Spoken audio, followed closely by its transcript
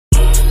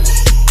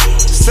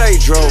say,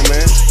 Dro,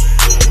 man?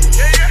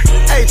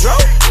 Hey, Dro.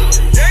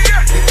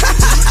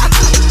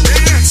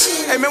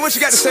 Hey, man, what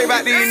you got to say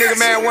about these niggas,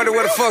 man? Wonder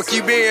where the fuck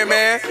you been,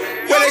 man?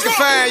 Where they can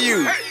find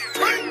you? Hey!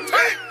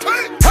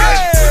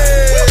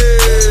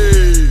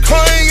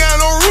 Car ain't got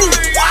no roof.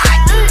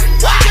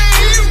 What?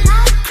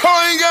 Car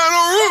ain't got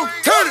no roof.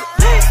 Turn it.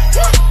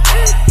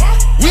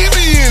 We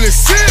be in the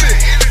city.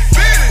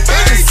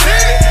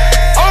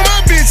 All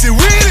my bitches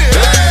with it.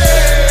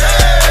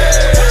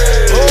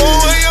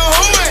 Oh, where your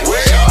hoe at?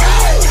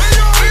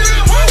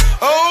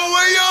 Oh,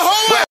 where your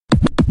hoe at?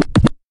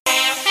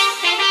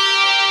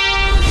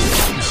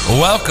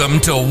 Welcome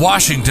to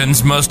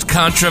Washington's most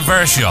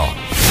controversial,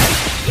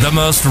 the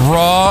most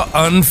raw,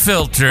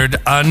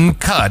 unfiltered,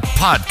 uncut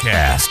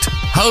podcast.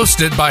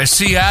 Hosted by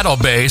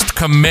Seattle-based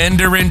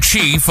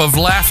Commander-in-Chief of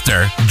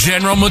Laughter,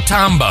 General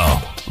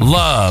Mutombo.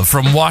 Love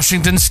from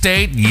Washington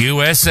State,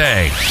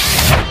 USA.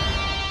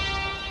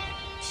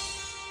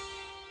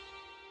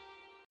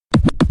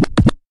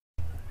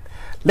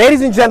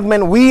 Ladies and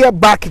gentlemen, we are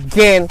back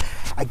again.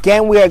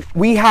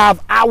 We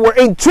have our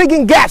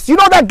intriguing guest. You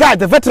know that guy,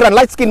 the veteran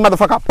light-skinned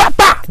motherfucker,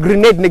 Papa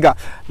Grenade nigga.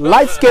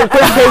 Light-skinned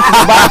Chris Gates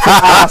is about to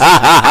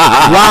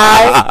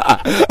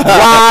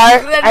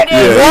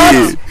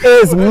ask what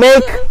is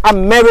Make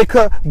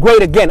America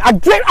Great Again? A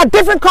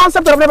different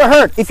concept that I've never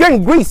heard. If you're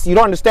in Greece, you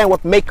don't understand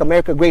what Make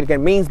America Great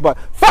Again means, but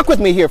fuck with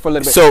me here for a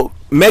little bit. So,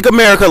 Make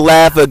America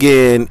Laugh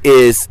Again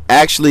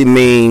actually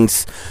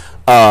means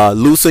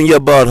loosen your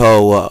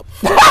butthole up.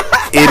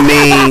 It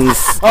means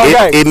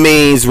it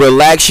means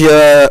relax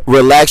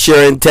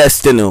your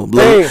intestinal,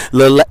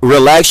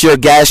 relax your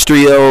gastro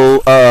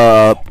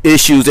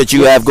issues that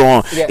you have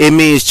going. Yeah. It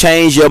means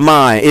change your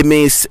mind. It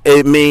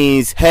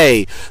means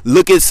hey,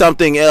 look at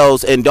something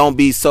else and don't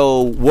be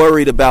so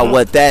worried about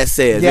what that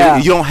says. Yeah.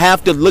 You don't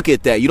have to look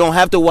at that. You don't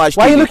have to watch.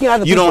 Why TV. are you looking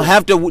at the You don't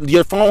have to.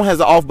 Your phone has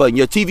an off button.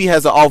 Your TV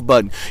has an off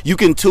button. You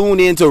can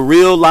tune into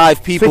real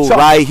live people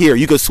right here.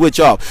 You can switch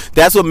off.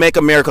 That's what Make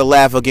America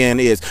Laugh Again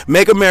is.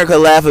 Make America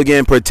Laugh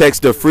Again protects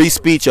the free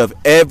speech of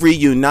every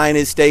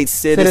United States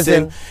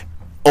citizen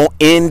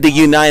in the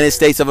United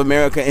States of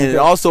America, and it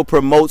also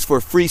promotes for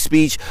free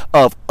speech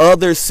of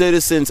other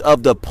citizens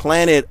of the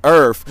planet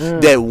Earth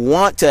that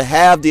want to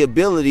have the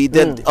ability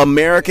that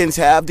Americans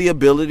have the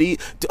ability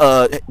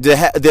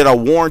that are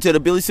warranted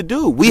abilities to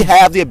do. We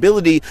have the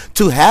ability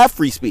to have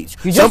free speech.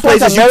 Some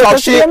places you talk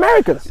shit.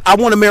 I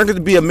want America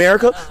to be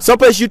America. Some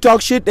places you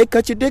talk shit, they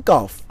cut your dick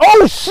off.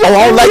 Oh shit!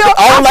 I don't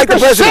like the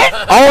president.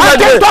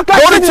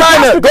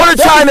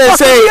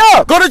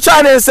 Go to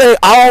China and say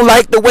I don't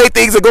like the way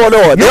things are going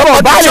on.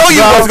 Show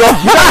you what's going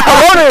on.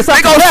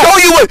 They're gonna show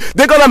you what.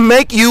 They're gonna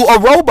make you a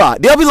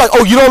robot. They'll be like,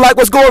 oh, you don't like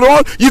what's going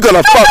on? You're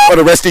gonna fuck for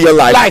the rest of your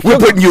life. We're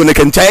putting you in a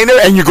container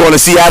and you're going to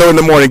Seattle in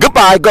the morning.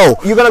 Goodbye, go.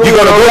 You're gonna be a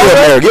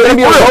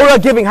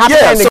robot giving happy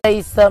ending. Tell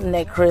you something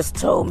that Chris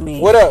told me.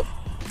 What up?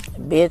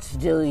 Bitch,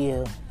 do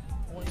you?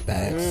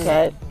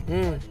 Okay.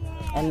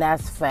 And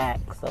that's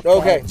facts.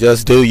 Okay.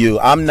 Just do you.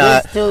 I'm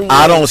not.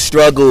 I don't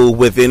struggle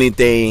with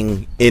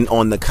anything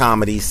on the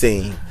comedy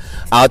scene.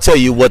 I'll tell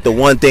you what, the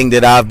one thing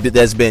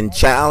that's been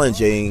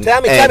challenging, tell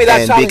me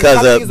that's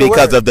challenging.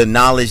 because of the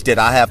knowledge that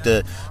I have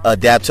to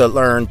adapt to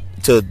learn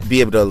to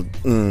be able to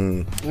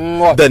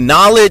the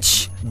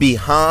knowledge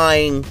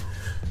behind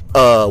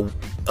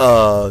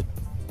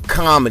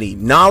comedy.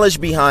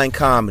 Knowledge behind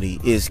comedy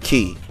is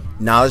key.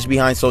 Knowledge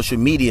behind social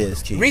media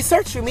is key.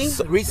 Research, you mean?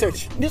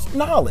 Research. Just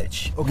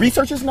knowledge. Okay.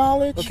 Research is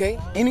knowledge. Okay.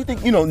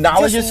 Anything,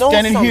 knowledge is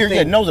standing here.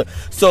 Yeah, knows.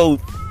 So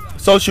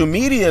social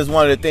media is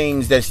one of the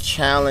things that's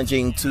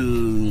challenging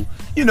to,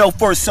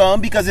 for some,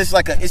 because it's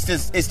like it's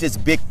this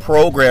big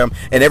program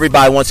and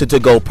everybody wants it to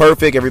go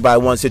perfect. Everybody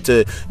wants it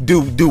to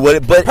do what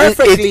it, but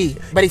perfectly,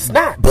 but it's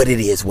not. But it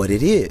is what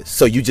it is.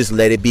 So you just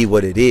let it be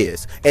what it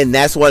is, and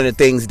that's one of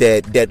the things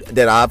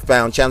that I've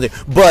found challenging.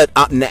 But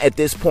at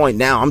this point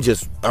now, I'm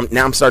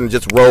starting to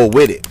just roll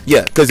with it.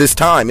 Yeah, because it's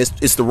time.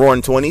 It's the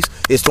roaring 20s.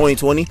 It's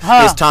 2020.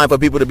 It's time for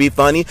people to be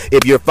funny.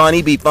 If you're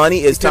funny, be funny.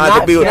 It's time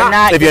for people.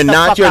 If you're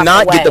not, you're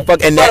not. Get the fuck.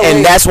 And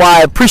that's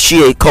why I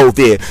appreciate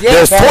COVID.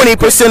 There's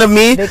 20% of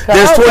me. There's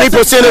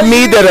 20% of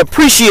me that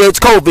appreciates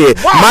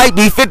COVID. Might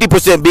be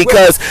 50%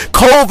 because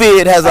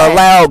COVID has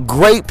allowed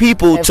great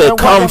people to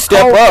come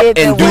step up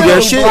and do their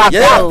shit.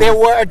 Yeah, they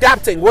were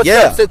adapting. What's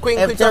up? So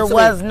if there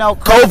was no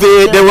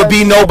COVID, there would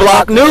be no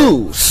block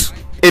news.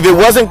 If it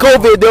wasn't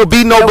COVID, there'll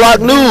be no block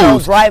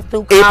news.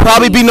 It'd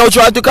probably be no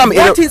drive-through comedy.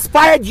 What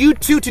inspired you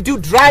two to do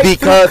drive-through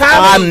because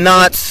comedy? I'm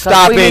not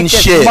stopping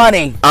shit.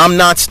 Money. I'm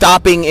not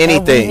stopping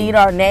anything. And we need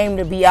our name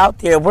to be out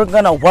there. We're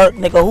gonna work,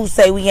 nigga. Who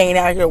say we ain't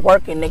out here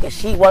working, nigga?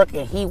 She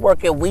working, he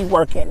working, we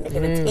working,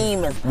 nigga. The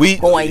team is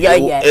going,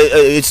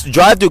 It's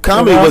drive-through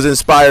comedy was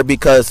inspired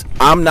because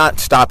I'm not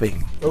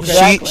stopping.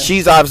 Okay.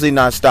 She's obviously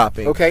not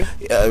stopping. Okay.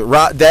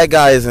 That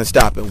guy isn't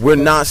stopping. We're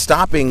not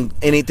stopping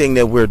anything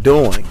that we're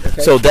doing.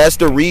 Okay. So that's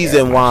the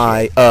reason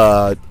why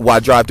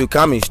drive-through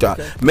comedy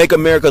stopped. Okay. Make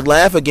America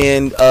Laugh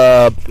Again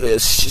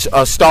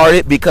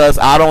started because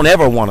I don't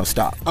ever want to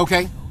stop.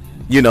 Okay.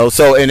 You know,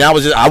 so and I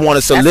want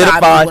to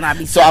solidify.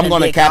 So I'm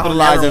going to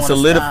capitalize and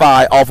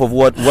solidify off of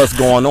what's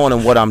going on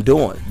and what I'm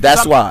doing.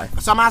 That's why.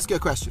 So I'm asking you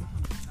a question,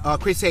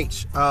 Chris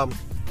H.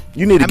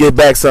 You need to get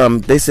back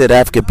some. They said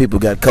African people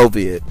got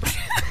COVID.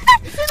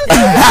 Hey,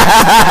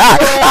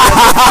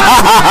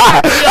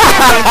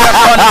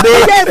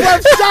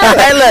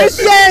 look.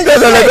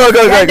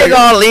 That nigga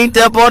all leaned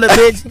up on the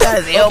bitch. He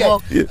got his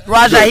elbow.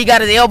 Raja, he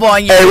got his elbow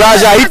on you. Hey,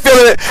 Raja, he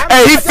feeling it.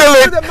 Hey,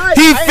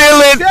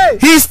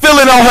 he's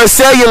feeling on her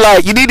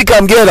cellulite. You need to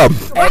come get him.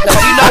 Hey,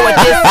 you know what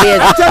this is?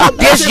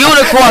 This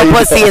unicorn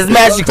pussy is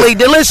magically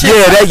delicious.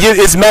 Yeah,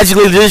 it's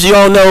magically delicious. You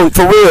don't know,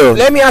 for real.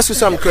 Let me ask you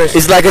something, Chris.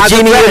 It's like a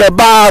genie in a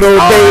bottle,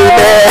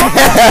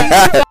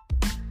 baby.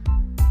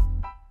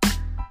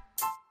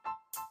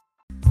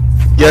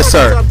 Yes,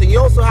 sir. You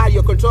also had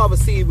your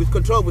controversy with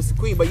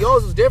Queen, but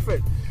yours was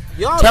different.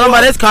 Tell him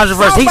about this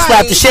controversy. He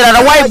slapped the shit out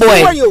of white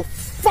boy. You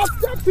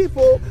fucked up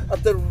people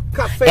at the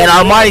cafe. And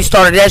Armani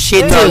started that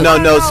shit too.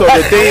 No. So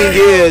the thing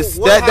is,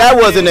 that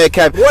wasn't that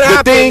cafe.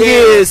 The thing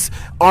is,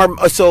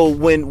 so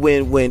when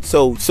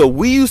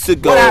we used to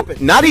go.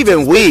 Not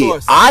even we.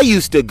 I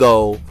used to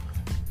go.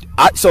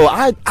 I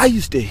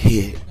used to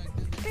hit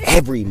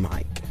every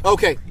mic.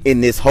 Okay.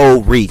 In this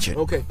whole region.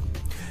 Okay.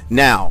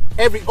 Now,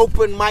 every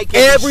open mic,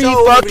 every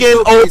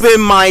fucking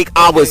open mic,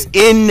 I was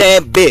in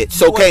that bitch.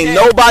 So can't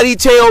nobody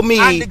tell me.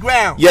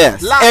 Underground.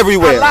 Yes,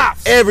 everywhere.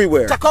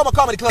 Everywhere. Tacoma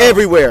Comedy Club.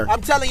 Everywhere.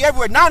 I'm telling you,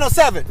 everywhere.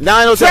 907.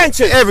 907.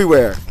 Trenches.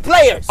 Everywhere.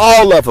 Players.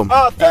 All of them.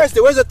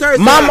 Thursday. Where's the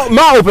Thursday?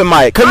 My open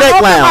mic.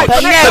 Connect Lounge.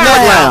 Connect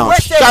Lounge.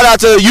 Shout out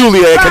to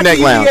Yulia at Connect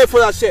Lounge.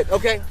 For that shit,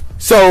 okay?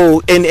 So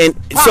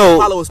so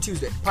Apollo was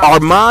Tuesday.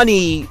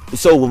 Armani.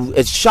 So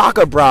at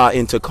Shaka Bra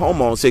in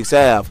Tacoma on 6th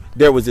Ave,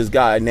 there was this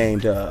guy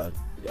named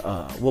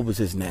what was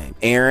his name?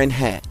 Aaron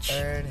Hatch.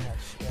 Yeah.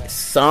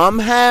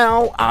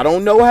 Somehow, I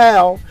don't know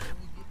how.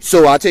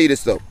 So I'll tell you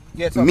this though.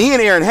 Me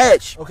and Aaron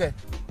Hatch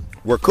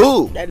were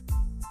cool.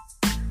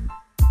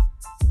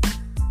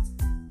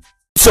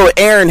 So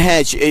Aaron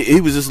Hatch,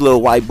 he was this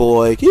little white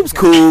boy. He was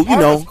cool, you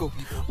know.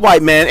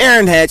 White man,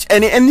 Aaron Hatch,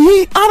 and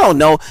he, I don't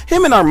know,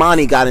 him and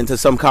Armani got into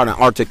some kind of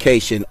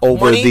altercation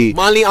over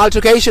money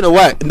altercation or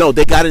what? No,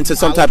 they got into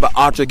some type of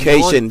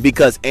altercation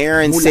because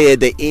Aaron said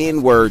the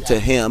N-word to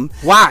him.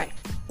 Why?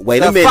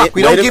 Wait a minute.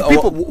 We don't give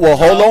people. Well,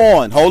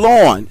 hold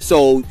on.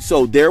 So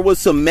there was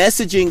some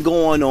messaging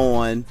going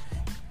on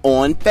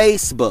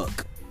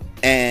Facebook,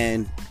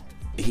 and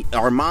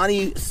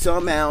Armani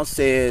somehow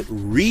said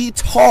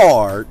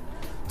retard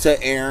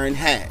to Aaron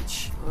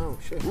Hatch. Oh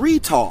shit.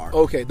 Retard.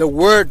 Okay, the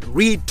word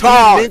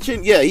retard. He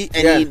mentioned,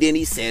 then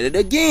he said it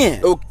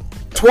again.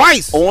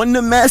 Twice on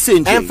the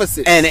messenger.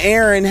 Emphasis. And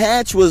Aaron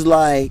Hatch was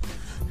like,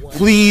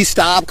 please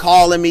stop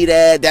calling me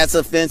that. That's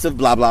offensive.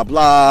 Blah blah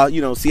blah.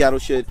 You know, Seattle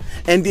shit.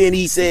 And then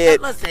he said,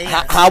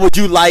 "How would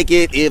you like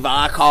it if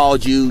I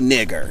called you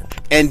nigger?"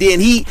 And then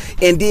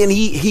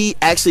he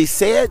actually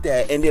said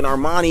that. And then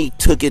Armani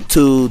took it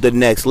to the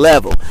next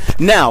level.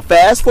 Now,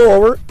 fast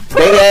forward,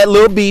 they had a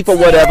little beef or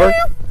whatever.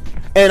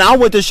 And I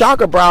went to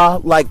Shaka Bra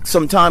like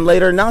some time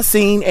later, and I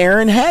seen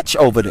Aaron Hatch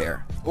over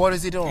there. What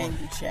is he doing?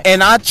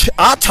 And I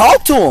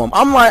talked to him.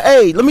 I'm like,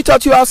 hey, let me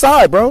talk to you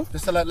outside, bro.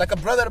 Just like a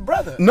brother to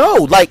brother. No,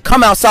 like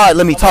come outside.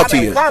 Let me talk to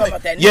you.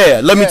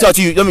 Yeah, let me talk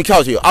to you. Let me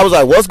talk to you. I was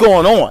like, what's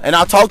going on? And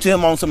I talked to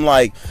him on some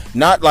like,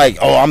 not like,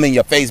 oh, I'm in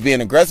your face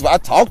being aggressive. I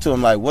talked to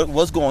him like,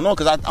 what's going on?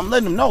 Because I'm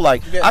letting him know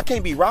like, I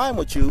can't be riding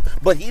with you.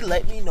 But he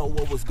let me know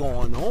what was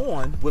going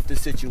on with the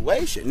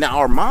situation.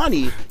 Now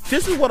Armani,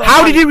 this is what.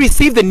 How did he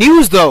receive the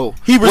news though?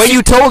 When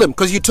you told him,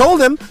 because you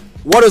told him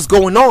what is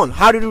going on.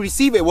 How did he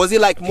receive it? Was he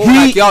like more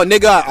like, yo,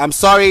 nigga, I'm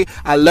sorry,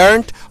 I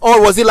learned? Or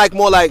was he like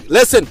more like,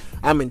 listen,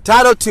 I'm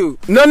entitled to?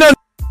 No,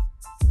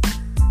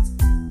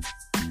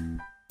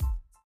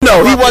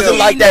 he wasn't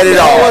like that at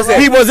all.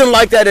 He wasn't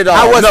like that at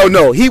all.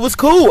 No, he was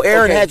cool.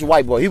 Aaron Hatch,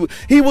 white boy.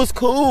 He was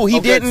cool.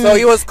 He didn't. So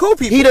he was cool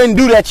people. He didn't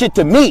do that shit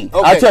to me.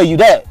 I'll tell you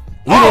that.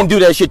 He didn't do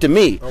that shit to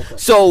me.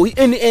 So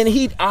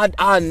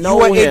I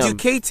know you were him.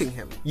 educating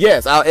him.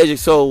 Yes, I'll educate.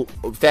 So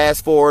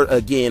fast forward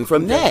again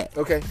from that.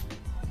 Okay.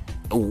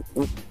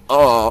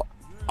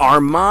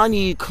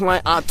 Armani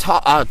I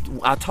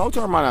talked to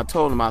Armani. I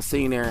told him I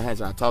seen Aaron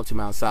Hatch. I talked to him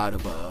outside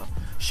of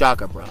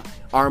Shaka Bra.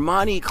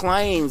 Armani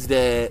claims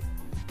that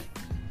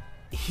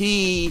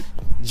he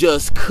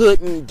just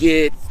couldn't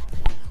get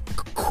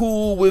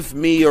cool with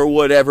me or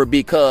whatever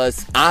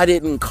because I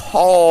didn't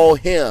call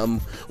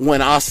him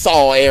when I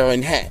saw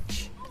Aaron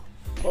Hatch.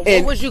 Well,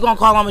 what was you gonna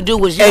call him and do?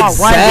 Was you gonna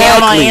run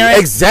down on Aaron?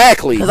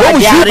 Exactly. What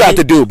was you got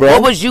to do, bro?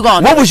 What was you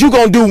gonna do? What was you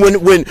gonna do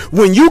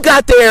when you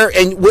got there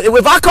and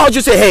if I called you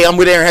and said, hey, I'm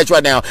with Aaron Hatch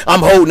right now,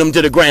 I'm holding him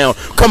to the ground,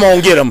 come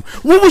on, get him.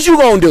 What was you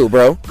gonna do,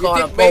 bro? You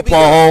think maybe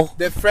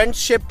the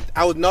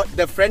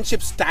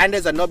friendship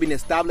standards are not being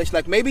established?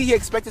 Like maybe he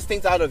expected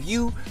things out of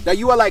you that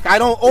you are like, I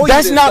don't owe you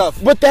this stuff.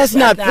 But that's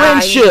not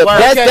friendship.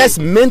 That's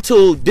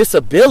mental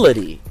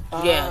disability.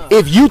 Yeah.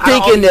 If you I don't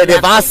thinking owe you that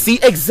if I nothing. see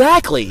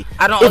exactly,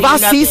 I don't owe if you I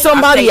see nothing.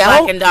 somebody I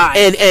out stay black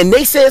and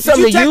they said Did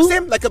something you to text you,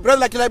 him like a brother,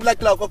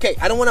 like, okay,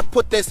 I don't want to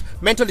put this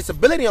mental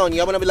disability on you.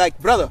 I'm gonna be like,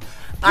 brother,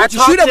 I what you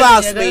talked should have to the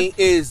asked nigga. me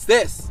is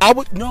this. I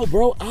would no,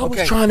 bro. I was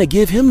Okay. trying to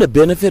give him the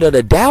benefit of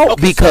the doubt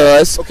Okay,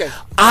 because so- okay.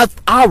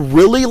 I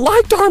really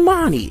liked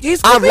Armani.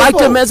 He's I good liked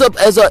people. him as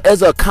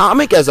a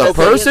comic, as a Okay.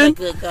 person.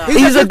 He's a good guy.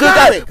 He's a good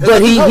guy, comic.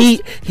 but He's a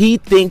good he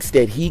thinks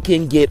that he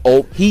can get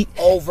over. He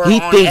Over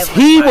he on thinks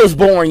he everybody. was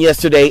born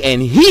yesterday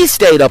and he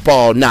stayed up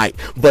all night.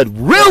 But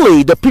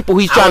really, the people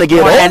he's I trying to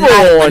was get born that night,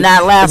 over but on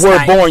not last were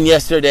night. born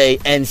yesterday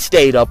and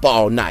stayed up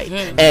all night,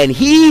 and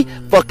he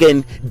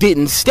fucking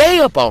didn't stay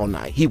up all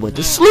night. He went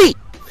to sleep.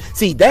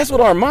 See, that's what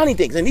Armani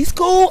thinks, and he's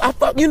cool.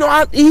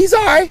 He's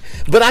all right,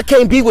 but I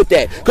can't be with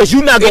that because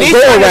you're not You gonna need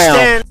go to around.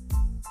 understand.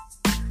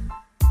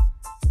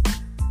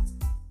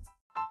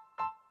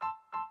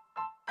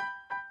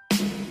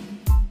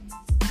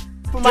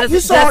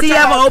 Does he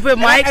have an open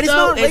mic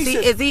though?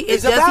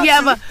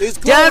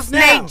 Does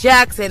Nate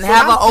Jackson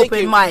have an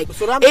open mic?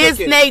 Is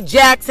Nate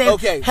Jackson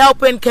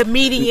helping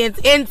comedians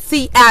in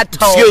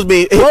Seattle? Excuse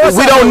me, we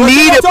don't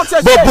need it,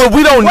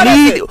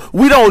 but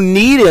we don't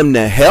need him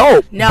to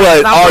help. No,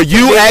 but I'm are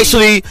you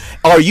actually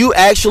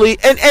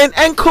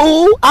and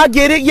cool? I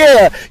get it.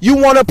 Yeah, you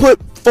want to put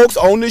folks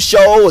on the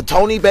show, or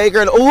Tony Baker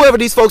and whoever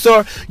these folks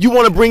are. You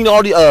want to bring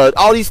all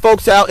these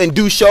folks out and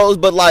do shows,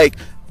 but like.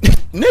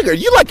 Nigga,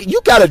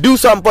 you gotta do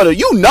something for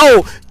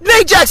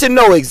Nate Jackson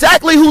know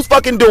exactly who's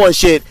fucking doing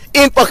shit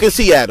in fucking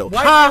Seattle.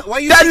 Why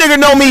That nigga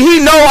know me. He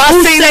know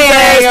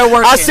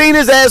I seen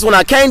his ass when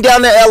I came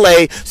down to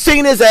LA.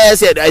 Seen his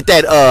ass at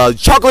that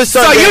chocolate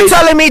Sunday. So you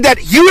telling me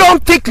that you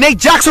don't think Nate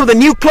Jackson of the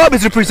new club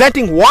is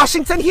representing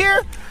Washington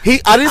here?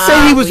 I didn't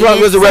say he was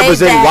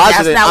representing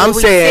Washington. I'm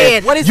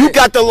saying What is you it?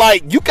 got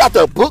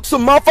to book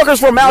some motherfuckers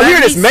from out Let here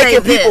me that's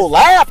making say this. people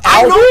laugh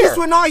I out noticed here.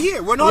 we're not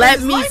here. We're not Let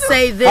in me this lineup.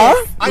 say this.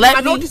 Huh?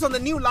 I noticed on the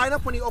new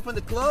lineup when he opened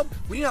the club,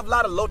 we didn't have a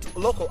lot of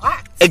local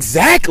acts.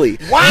 Exactly.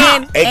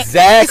 Wow.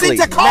 Exactly.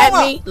 It's in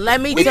Tacoma. Let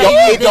me It tell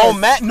you don't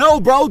this. matter. No,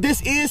 bro.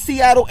 This is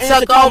Seattle and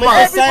Tacoma.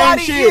 Tacoma. It's the same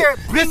Everybody shit. here,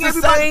 This bring is the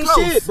everybody same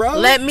close. shit, bro.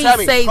 Let me Tell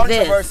me, say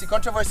controversy,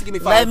 Controversy, give me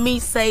 5. Let me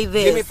say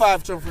this. Give me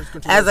 5 controversy.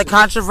 As a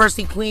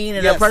controversy queen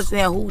and Yes. a person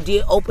who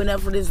did open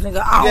up for this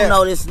nigga, I don't Yeah.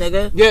 know this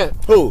nigga. Yeah.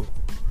 Who?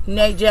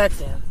 Nate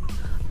Jackson.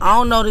 I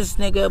don't know this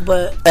nigga,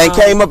 but And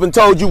came up and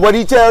told you what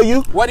he tell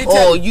you? What did he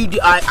tell oh, you?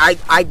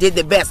 I did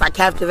the best. I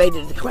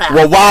captivated the crowd.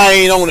 Well, why I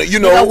ain't on it? You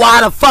Nigga, know.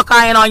 why the fuck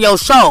I ain't on your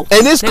show?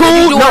 And it's Nigga, cool.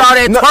 You doing No, all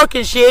that no.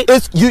 twerking shit.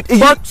 It's you.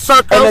 Fuck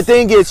circles. And the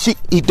thing is,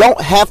 he don't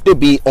have to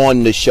be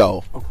on the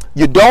show.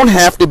 You don't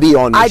have to be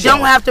on the I show.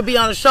 don't have to be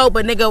on the show,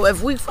 but nigga,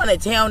 if we from the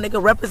town,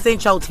 nigga,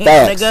 represent your town,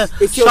 Facts. nigga.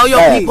 It's your Show your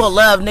facts. people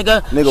love,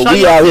 nigga. Nigga, Show we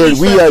your out here. peace,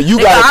 You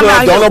nigga, got a I'm club.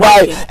 out Don't here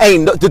nobody. working.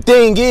 Ain't the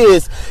thing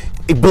is,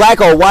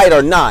 black or white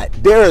or not,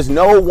 there is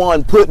no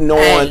one putting on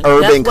Hey,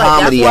 urban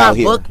comedy that's why out I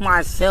here. book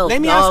myself.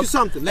 Let me dog. ask you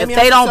something. Let if me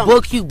they ask you don't something.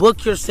 book you,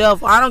 book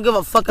yourself. I don't give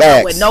a fuck Facts.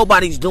 about what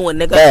nobody's doing,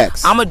 nigga.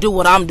 Facts. I'ma do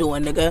what I'm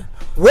doing, nigga.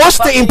 What's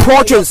Fuck the anybody else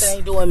importance? that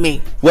ain't doing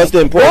me. What's the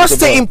importance? What's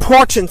the of it?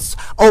 importance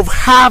of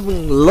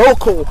having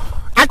local?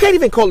 I can't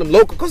even call them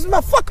local because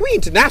fuck, we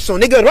international,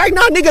 nigga. Right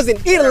now, niggas in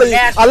Italy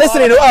are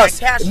listening to us.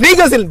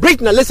 Niggas in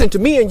Britain are listening to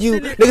me and you.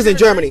 Niggas in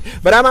Germany.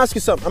 But I'm asking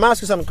you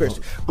something, Chris.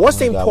 What's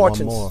the I got one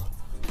importance? more.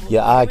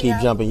 Your eye keep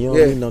jumping. You don't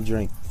Yeah. need no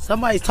drink.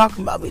 Somebody's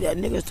talking about me. That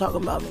nigga's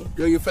talking about me.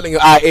 Yo, you feeling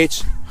your eye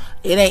itch?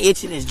 It ain't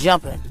itching, it's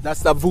jumping.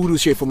 That's that voodoo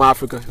shit from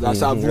Africa.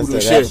 That's that voodoo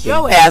that's shit.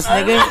 Your ass,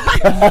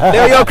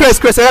 nigga. Yo, Chris,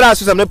 I gotta ask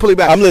you something. Let me pull you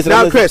back. I'm listening,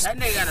 Now, I'm Chris, That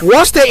nigga got a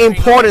what's the ring with a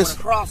importance?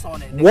 cross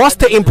on it, nigga. What's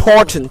the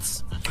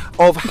importance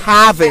of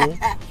having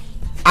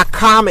a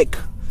comic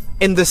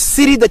in the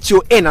city that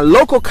you're in, a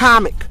local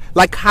comic,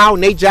 like how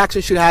Nate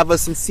Jackson should have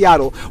us in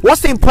Seattle?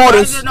 What's the Why is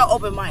importance? there no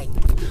open mic?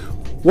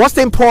 What's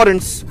the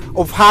importance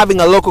of having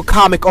a local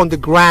comic on the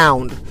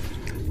ground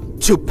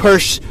to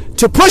push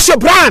your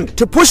brand,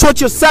 to push what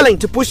you're selling,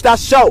 to push that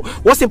show?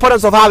 What's the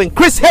importance of having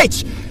Chris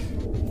H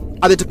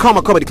at the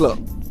Tacoma Comedy Club?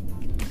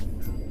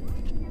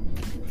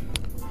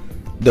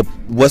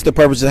 What's the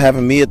purpose of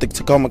having me at the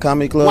Tacoma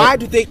Comedy Club? Why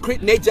do they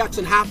create Nate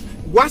Jackson have?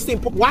 Why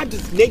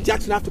does Nate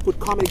Jackson have to put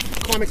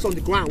comics on the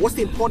ground? What's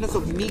the importance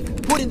of me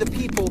putting the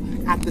people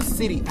at the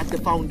city, at the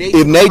foundation?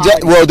 If Nate, of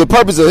comedy? well, the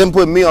purpose of him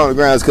putting me on the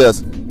ground is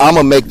because I'm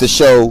gonna make the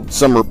show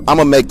I'm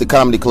gonna make the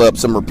comedy club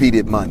some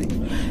repeated money.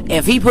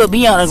 If he put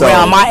me on the So-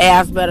 ground, my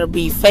ass better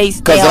be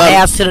face 'Cause down, I'm-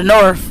 ass to the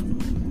north.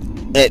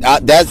 And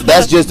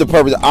that's just the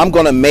purpose. I'm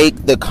gonna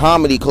make the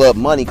comedy club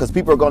money because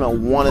people are gonna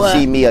want to What?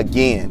 see me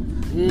again.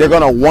 They're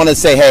gonna want to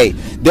say, hey,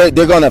 they're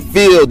gonna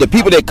feel the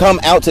people that come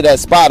out to that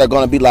spot are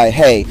gonna be like,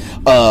 hey,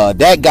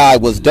 that guy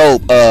was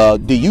dope.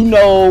 Do you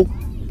know?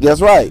 That's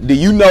right. Do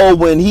you know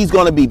when he's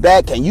gonna be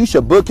back? And you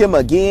should book him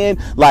again.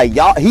 Like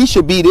y'all, he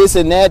should be this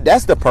and that.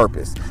 That's the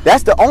purpose.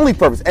 That's the only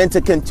purpose. And to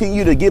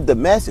continue to give the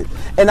message.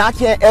 And I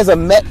can't, as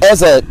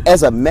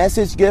a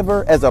message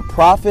giver, as a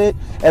prophet,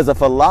 as a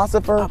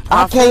philosopher,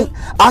 I can't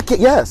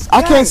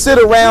sit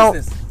around.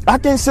 business. I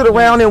can't sit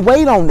around and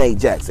wait on Nate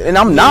Jackson. And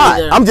I'm not.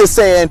 either. I'm just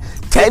saying,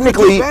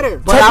 technically,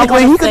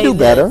 he could do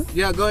better.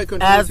 Yeah, go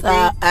ahead.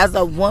 As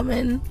a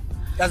woman.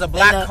 As a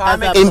black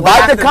comic.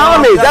 Invite the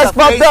comics. That's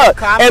fucked up.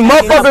 And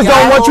motherfuckers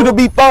don't want you to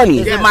be funny.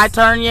 Is it my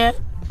turn yet?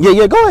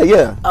 Yeah, go ahead,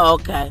 yeah. Oh,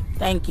 okay,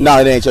 thank you. No,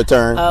 it ain't your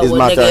turn. It's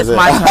my turn. It's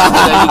my turn.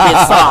 You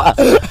get soft.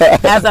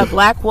 As a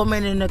black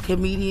woman in the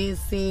comedian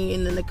scene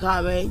and in the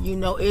comment, you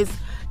know, it's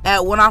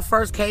when I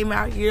first came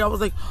out here, I was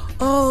like,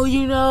 oh,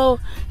 you know,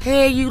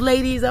 hey, you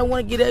ladies, I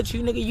want to get at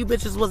you, nigga. You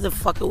bitches wasn't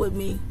fucking with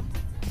me.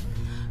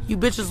 You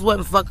bitches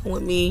wasn't fucking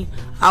with me.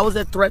 I was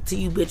a threat to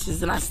you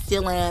bitches, and I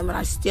still am, and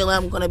I still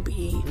am gonna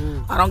be.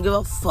 I don't give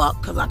a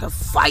fuck, because I can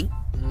fight.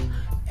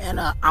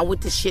 And I'm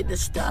with the shit and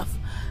stuff.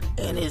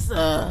 And it's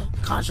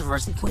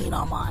controversy queen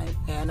on mine.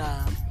 And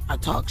I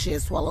talk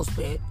shit, swallow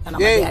spit, and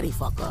I'm a daddy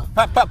fucker.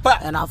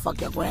 And I'll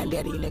fuck your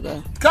granddaddy,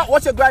 nigga.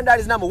 What's your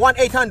granddaddy's number?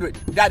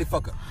 1-800 daddy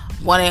fucker.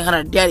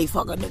 1-800 daddy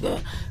fucker,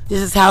 nigga.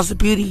 This is House of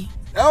Beauty.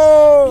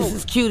 Oh, this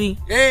is Cutie.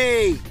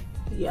 Hey.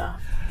 Yeah.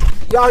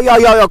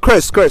 Yo,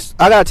 Chris,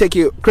 I gotta take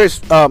you,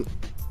 Chris.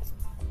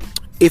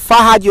 If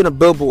I had you in a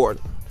billboard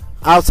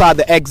outside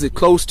the exit,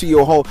 close to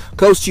your home,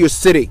 close to your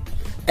city,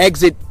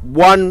 exit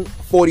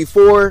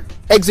 144,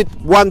 exit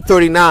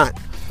 139.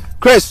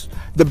 Chris,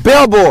 the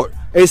billboard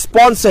is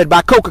sponsored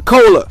by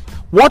Coca-Cola.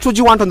 What would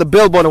you want on the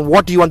billboard, and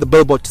what do you want the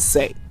billboard to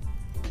say?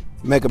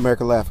 Make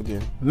America laugh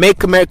again.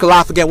 Make America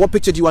laugh again. What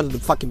picture do you want in the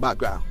fucking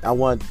background? I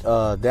want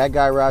that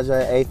guy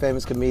Raja, a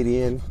famous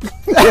comedian.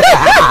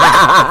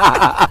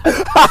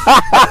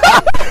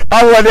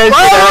 I want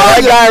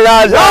that guy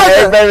Raja,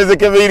 a famous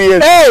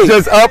comedian. Hey,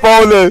 just up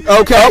on the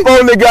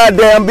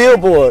goddamn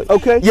billboard.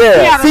 Okay.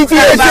 Yeah.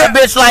 CTH a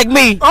bitch like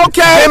me.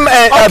 Okay.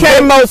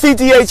 Venmo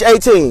CTH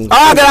 18.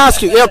 I gotta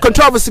ask you,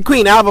 controversy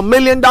queen. I have $1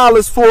 million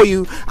for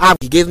you.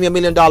 He gives me $1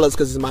 million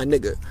because he's my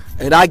nigga,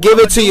 and I give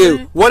it to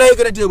you. What are you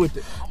gonna do with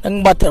it?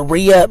 I'm about to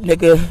re-up,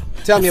 nigga.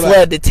 Tell me about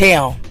flood the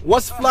town.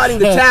 What's flooding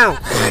the town?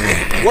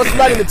 What's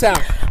flooding the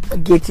town?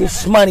 Get your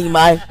money,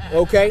 man.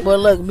 Okay. But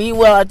look,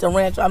 meanwhile at the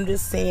ranch, I'm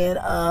just saying,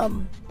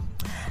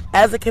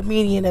 as a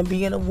comedian and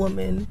being a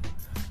woman,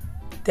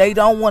 they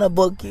don't want to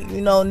book you. You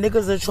know,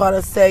 niggas are trying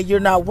to say you're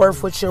not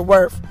worth what you're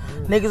worth.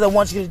 Niggas that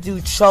want you to do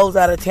shows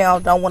out of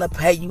town don't want to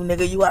pay you,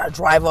 nigga. You gotta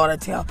drive out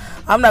of town.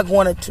 I'm not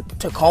going to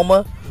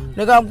Tacoma.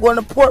 Nigga, I'm going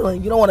to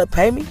Portland. You don't want to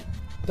pay me?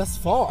 That's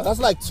far. That's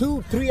like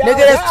 2-3 hours. Nigga,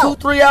 that's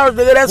 2-3 hours.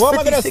 Nigga, that's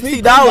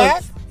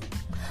 $50-$60.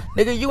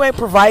 Nigga, you ain't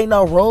providing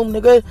no room,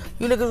 nigga.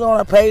 You niggas don't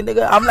want to pay,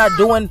 nigga. I'm not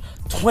doing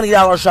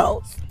 $20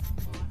 shows.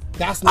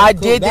 That's not I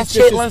cool. did That's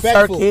the chitlin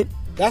circuit.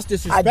 That's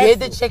disrespectful. I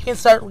did the chicken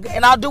circuit,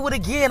 and I'll do it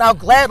again. I'll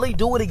gladly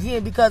do it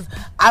again because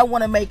I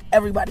want to make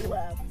everybody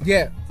laugh.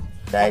 Yeah.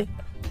 Okay.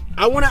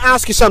 I want to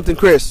ask you something,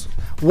 Chris.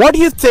 What do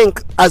you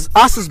think as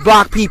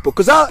black people?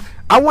 Because I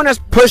want to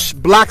push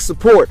black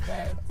support.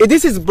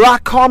 This is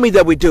black comedy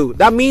that we do.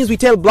 That means we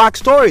tell black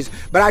stories.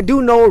 But I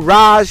do know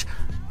Raj,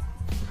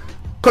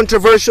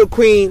 controversial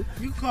queen.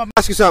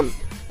 Ask you something.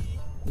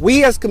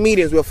 We as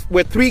comedians, we're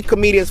 4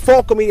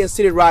 comedians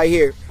sitting right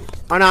here.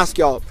 And ask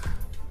y'all,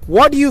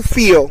 what do you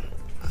feel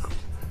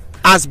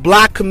as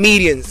black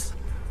comedians?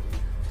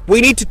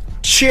 We need to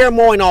share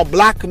more in our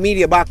black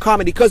community about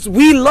comedy because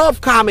we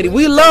love comedy.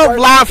 We love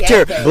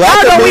laughter.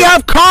 Why don't we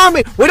have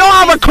comedy? We don't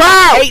have a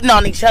crowd. Hating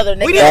on each other,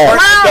 nigga. We need a work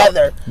crowd.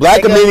 together.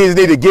 Black comedians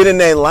need to get in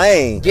their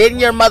lane. Get in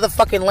your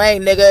motherfucking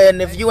lane, nigga. And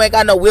if you ain't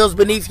got no wheels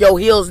beneath your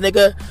heels,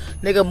 nigga,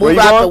 move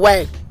out the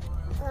way.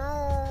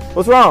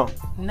 What's wrong?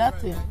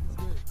 Nothing.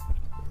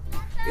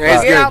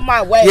 Yeah, get out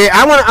my way. Yeah,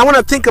 I want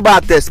to think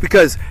about this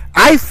because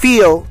I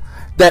feel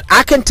that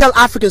I can tell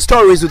African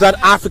stories without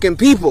African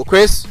people,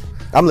 Chris.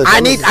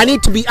 I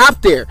need to be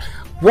up there.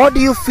 What do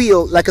you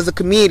feel like as a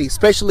community,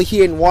 especially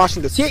here in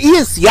Washington? Here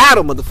in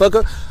Seattle,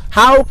 motherfucker.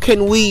 How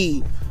can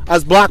we,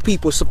 as black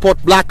people, support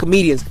black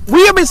comedians?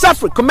 We have been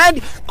suffering.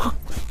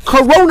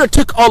 Corona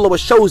took all our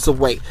shows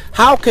away.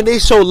 How can they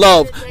show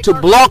love to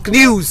block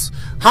news?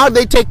 How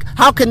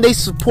can they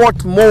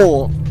support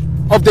more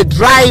of the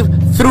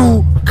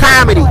drive-through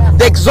comedy,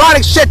 the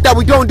exotic shit that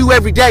we don't do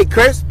every day,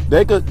 Chris?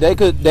 They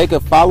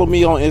could follow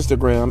me on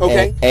Instagram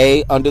at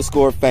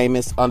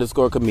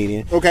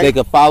 _famous_comedian. Okay. They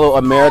could follow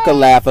America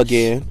Laugh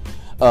Again.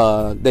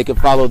 They could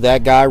follow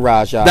that guy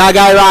Raja. That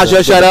guy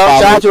Raja, shout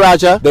out to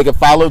Raja. They could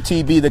follow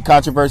TB, the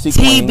controversy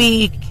queen.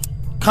 TB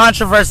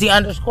controversy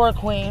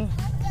 _queen.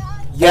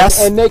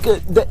 Yes, and they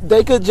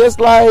could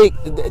just like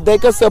they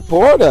could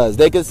support us.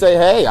 They could say,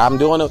 "Hey, I'm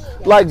doing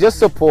just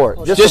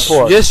support, just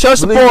support, just show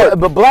support."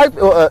 But black,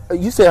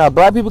 you say how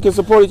black people can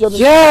support each other?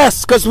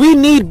 Yes, because we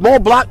need more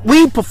black.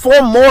 We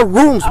perform more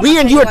rooms. Me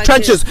and you at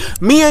trenches.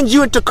 Me and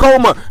you at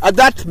Tacoma at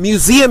that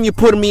museum you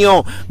put me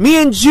on.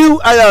 Me and you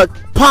at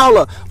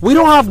Paula. We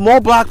don't have more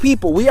black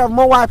people. We have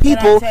more white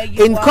people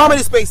in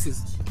comedy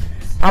spaces.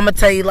 I'm gonna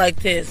tell you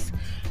like this: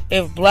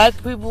 if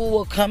black people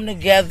will come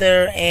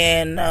together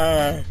and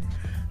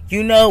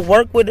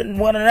work with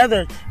one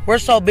another. We're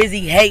so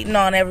busy hating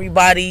on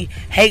everybody,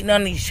 hating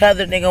on each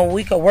other, nigga.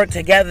 We could work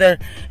together,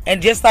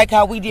 and just like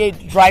how we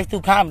did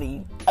drive-through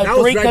comedy.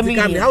 How was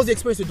the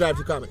experience of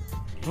drive-through comedy?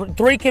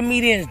 Three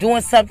comedians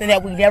doing something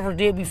that we never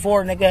did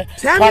before, nigga.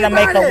 Trying to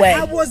make a way.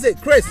 How was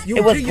it, Chris?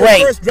 It was did great.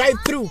 Your first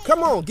drive-through.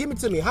 Come on, give it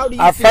to me. How do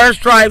you? Our feel?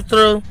 first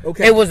drive-through,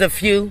 Okay. it was a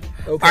few.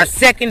 Okay. Our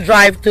second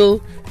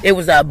drive-through, it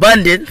was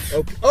abundance.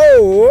 Okay.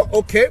 Oh,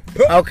 okay.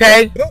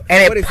 Okay.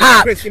 And What it is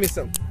popped. Chris, give me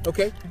some.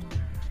 Okay.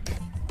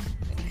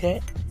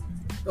 Okay.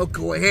 Oh,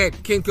 go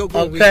ahead. King, go.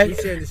 Okay. We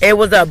sharing this It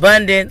was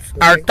abundance.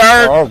 Our Okay.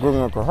 third. Oh, good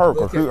enough for her,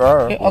 'cause she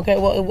Okay.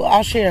 Well,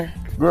 I'll share.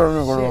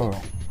 shit.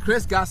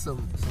 Chris got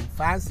some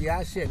fancy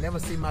ass shit. Never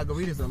seen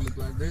margaritas that look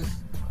like this.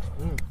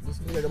 This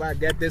nigga might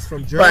get this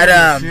from Germany.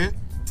 and shit.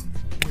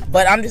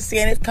 But I'm just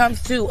saying, it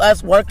comes to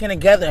us working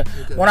together.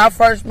 Okay. When I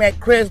first met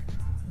Chris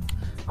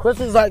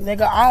was like,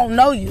 nigga, I don't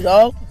know you,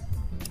 dog.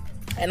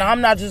 And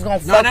I'm not just gonna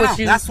fuck with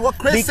you. That's what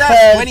Chris because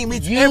said when he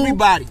meets you-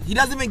 everybody. He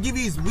doesn't even give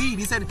you his weed.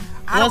 He said,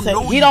 I don't Listen,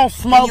 know he you don't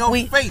smoke in your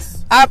weed.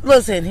 face.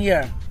 Listen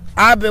here.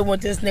 I've been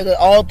with this nigga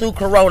all through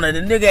Corona. The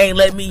nigga ain't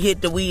let me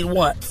hit the weed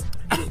once.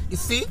 You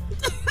see?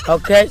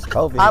 Okay?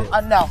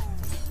 COVID. No.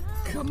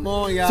 Come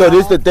on, y'all. So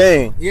this the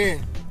thing. Yeah.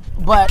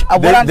 But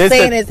what This- I'm this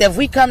saying a- is, if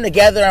we come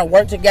together and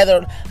work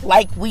together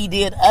like we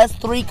did, us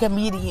three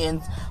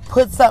comedians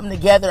put something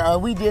together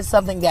and we did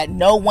something that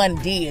no one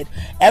did.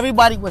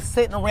 Everybody was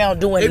sitting around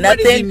doing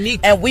Everybody's nothing, unique.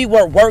 and we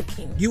were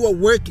working. You were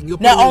working. You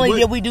were Not putting only in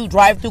did work. we do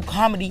drive-through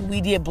comedy,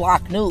 we did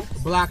block news,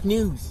 Black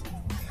News.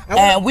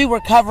 and we were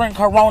covering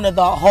Corona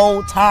the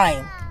whole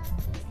time.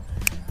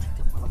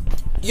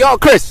 Yo,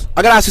 Chris,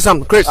 I gotta ask you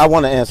something. Chris, I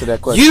want to answer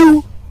that question.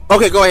 you.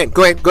 Okay, go ahead.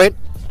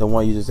 The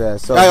one you just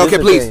asked. So Right, this okay,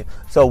 the please. thing.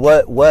 So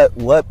what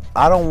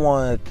I don't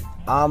want.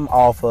 I'm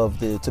off of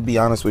to be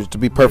honest with you. To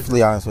be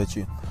perfectly honest with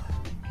you.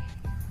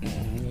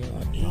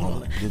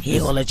 He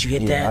ain't gonna let you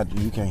hit that.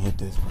 You can't hit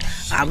this.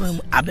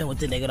 I've been with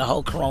the nigga the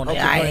whole Corona. Okay,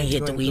 I go ain't ahead, hit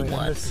go the ahead, weed go ahead.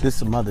 once. This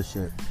some other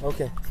shit.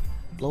 Okay.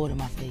 Blow it in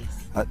my face.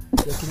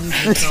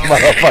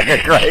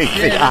 Motherfucking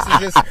crazy. Yeah,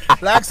 this is just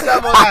Black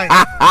Summer like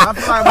I'm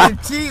flying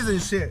with cheese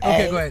and shit. Okay,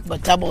 Hey, go ahead.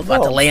 But Tubbo was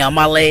about to lay on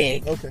my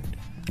leg. Okay.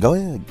 Go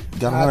ahead. You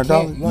got $100.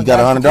 can't. You You want got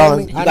that $100. for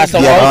You me? You got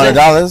some got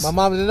roses? $100. My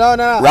mom said,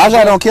 no.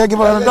 Raja don't care. Give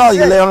her $100.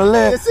 You lay on the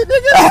leg. Listen,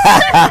 nigga.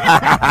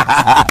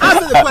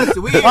 Answer the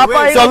question.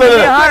 Papa, So look,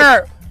 look.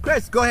 100.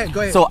 Chris, go ahead.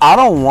 So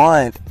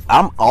I'm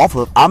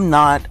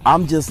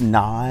just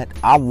not.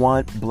 I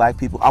want black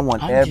people. I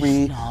want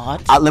every.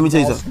 Let me tell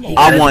you something.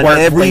 I want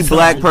every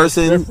black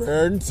person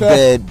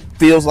that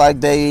feels like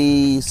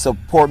they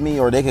support me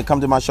or they can come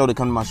to my show to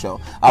come to my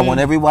show. I want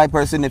every white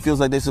person that feels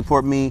like they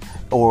support me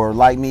or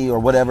like me or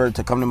whatever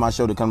to come to my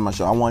show to come to my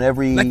show. I want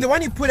every. Like the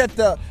one you put at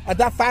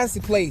that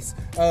fancy place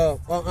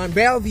on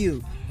Bellevue.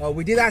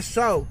 We did that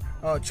show.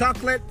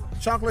 Chocolate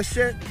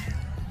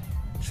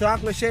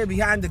shit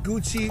behind the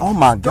Gucci. Oh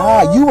my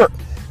God! You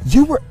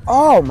were.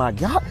 Oh my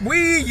God!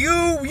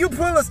 You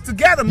pull us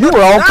together. You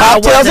were on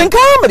Cocktails and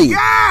Comedy.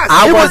 Yes,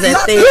 I it was wasn't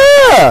nothing.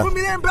 there. Put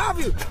me there in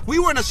Bellevue. We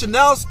were in a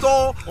Chanel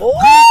store.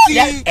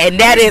 Yeah, and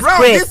that is Bro,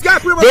 Chris. this guy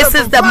pretty much This up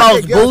is from the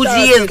Friday. most Yo, shout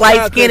out bougiest, to-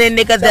 light-skinned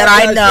nigga that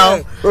I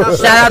know.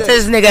 Shout out to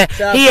this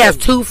nigga. He has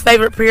 2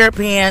 favorite pair of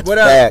pants. What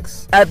up?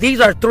 Facts. These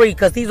are 3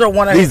 because these are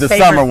one of These his the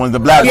favorite. summer ones, the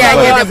black Yeah,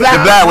 ones. yeah, the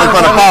black ones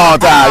for the fall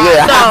time.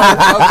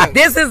 Yeah. So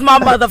this is my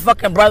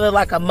motherfucking brother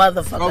like a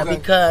motherfucker Okay.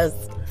 because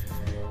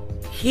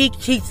he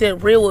keeps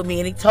it real with me,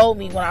 and he told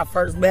me when I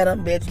first met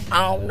him, bitch,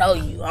 I don't know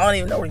you. I don't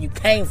even know where you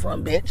came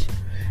from, bitch.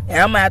 And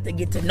I'm gonna have to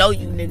get to know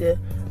you, nigga,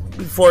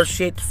 before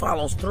shit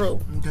follows through.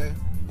 Okay.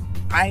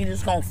 I ain't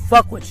just gonna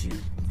fuck with you.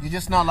 You're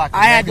just not like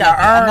I had to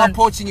I'm not earn-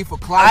 poaching you for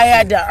clout. I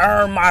had to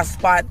earn my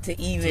spot to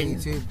even,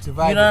 To you know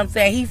vibe what I'm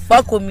saying? He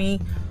fuck with me,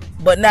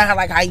 but now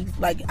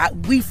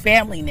we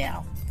family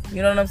now.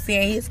 You know what I'm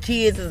saying? His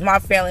kids is my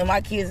family,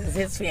 my kids is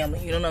his family.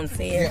 You know what I'm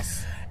saying?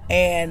 Yes.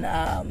 And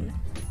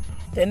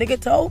that nigga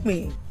told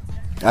me.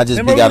 I just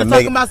Remember we gotta was make.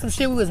 talking about some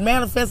shit. We was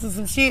manifesting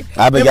some shit.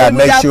 I be Remember gotta we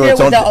make out sure there it's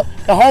with on.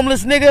 the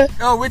homeless nigga.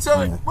 Oh, what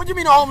do you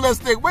mean a homeless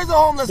nigga? Where's the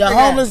homeless The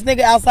nigga? homeless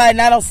nigga outside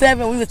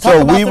 907. We was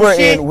talking So about we some were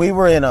shit. we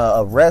were in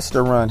a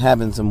restaurant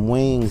having some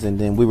wings, and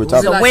then we were Was it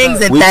talking. like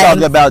wings and we things.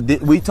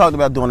 talked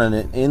about doing an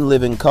in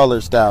living color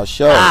style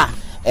show,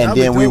 and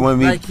then when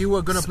we like you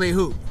were gonna play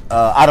who?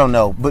 I don't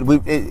know, but we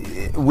were just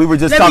Let me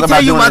talking tell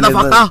about you, doing it.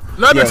 motherfucker.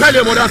 Let me Yeah. tell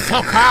you,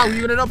 motherfucker. Are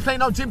you gonna play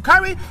no Jim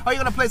Carrey or you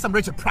gonna play some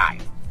Richard Pryor?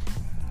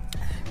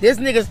 This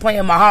nigga's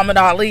playing Muhammad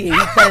Ali. He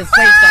cut his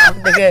face off,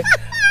 nigga.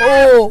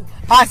 Oh,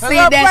 I seen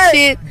Hello, that Dwayne.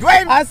 shit.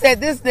 Dwayne. I said,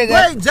 this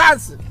nigga. Dwayne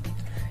Johnson.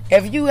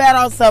 If you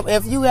had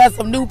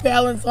some New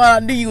Balance on, I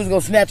knew you was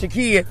gonna snatch a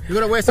kid. You're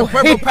gonna wear some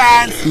purple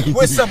pants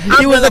with some.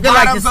 You was looking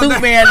like the bottoms on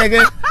Superman,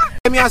 nigga.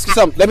 Let me ask you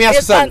something.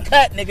 It's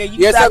uncut, nigga.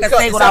 You I can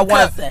say what I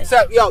want to say.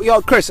 So, yo,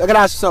 Chris, I gotta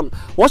ask you something.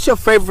 What's your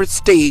favorite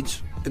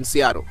stage in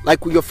Seattle? Like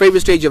your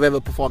favorite stage you've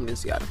ever performed in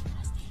Seattle?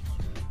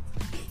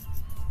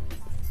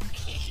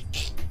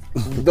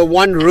 The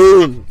one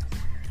room.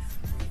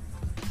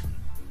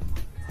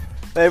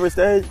 Favorite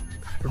stage?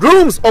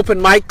 Rooms,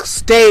 open mic,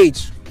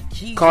 stage,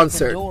 Keys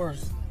concert. open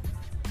doors.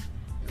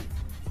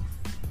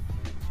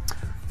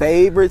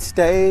 Favorite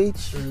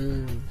stage?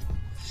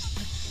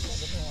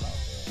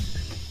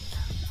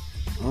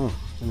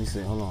 Let me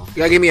see. Hold on. You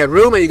gotta give me a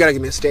room and you gotta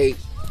give me a stage.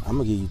 I'm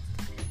gonna give you.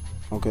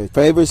 Okay,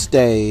 favorite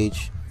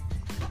stage.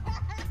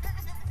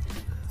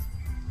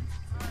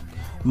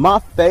 My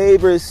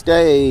favorite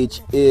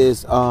stage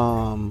is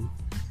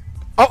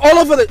All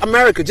over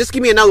America. Just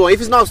give me another one. If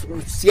it's not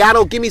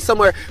Seattle, give me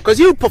somewhere. Because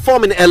you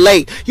perform in LA.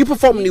 You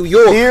perform in New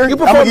York. Here? You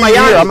perform in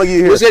Miami. I'm gonna get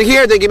here. Just get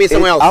here, then give me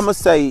somewhere else. I'm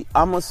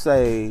gonna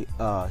say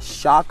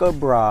Shaka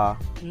Bra.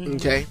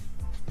 Okay.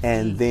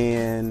 And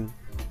then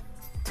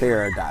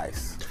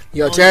Paradise.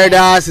 Yo,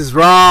 Paradise is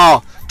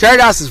raw.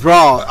 Paradise is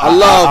raw. I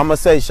love. I'm gonna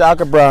say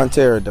Shaka Bra and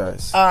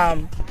Paradise.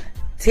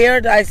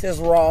 Paradise is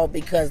raw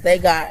because they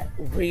got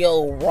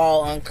real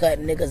raw uncut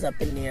niggas up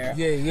in there.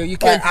 Yeah, you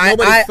can't.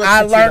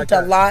 I learned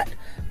a lot.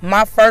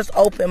 My first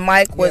open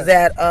mic was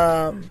at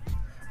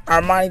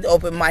Armani's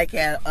open mic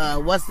at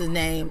what's his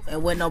name,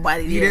 and wasn't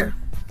nobody there.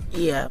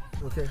 Yeah.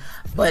 Okay.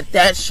 But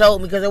that showed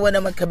me, because there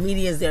wasn't no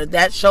comedians there.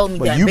 That showed me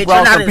that you bitch, brought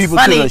you're not some as people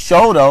funny. to the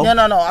show though.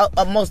 No,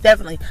 most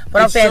definitely.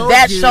 But I'm saying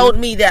that showed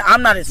me that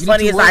I'm not as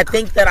funny as I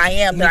think that I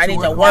am. That I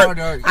need to work.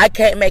 I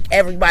can't make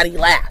everybody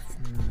laugh.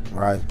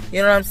 Right.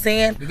 You know what I'm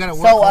saying?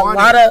 So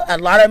a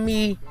lot of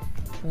me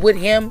with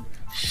him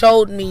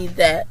showed me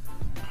that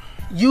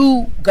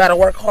you gotta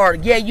work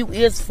hard. Yeah, you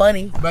is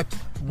funny, but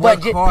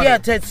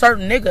to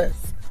certain niggas.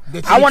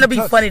 I want to be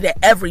funny to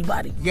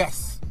everybody.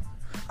 Yes.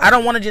 I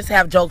don't want to just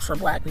have jokes for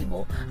black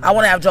people. I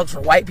want to have jokes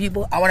for white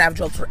people. I want to have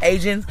jokes for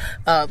Asians,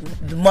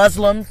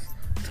 Muslims,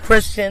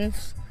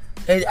 Christians.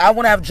 I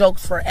want to have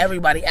jokes for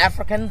everybody.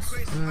 Africans.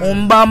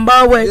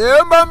 Umbamba. Yeah,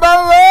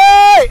 Umbamba.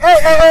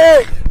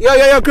 Hey.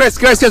 Yo, Chris,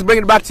 bring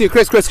it back to you.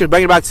 Chris,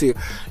 bring it back to you.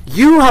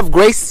 You have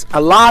graced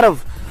a lot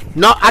of,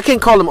 I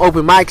can't call them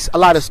open mics, a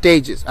lot of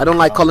stages. I don't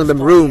like calling them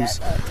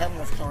rooms.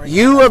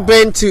 You have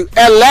been to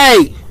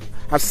LA.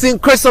 I've seen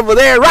Chris over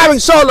there rubbing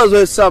shoulders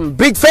with some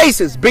big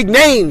faces, big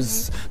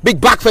names,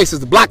 big black faces,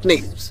 the black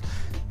names,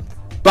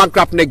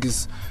 bankrupt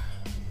niggas,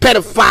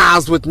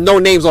 pedophiles with no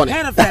names on it.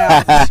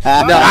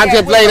 Pedophiles. No, I'm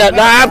just playing that.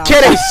 No, I'm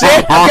kidding.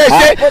 Shit.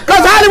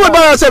 Because Hollywood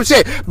does some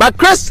shit. But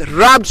Chris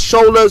rubbed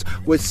shoulders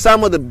with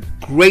some of the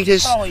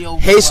greatest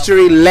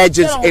history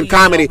legends in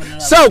comedy.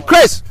 So,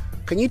 Chris,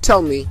 can you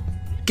tell me,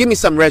 give me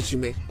some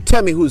resume.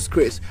 Tell me who's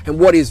Chris and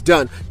what he's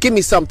done. Give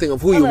me something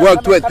of who you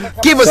worked with.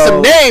 Give us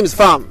some names,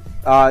 fam.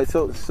 All right,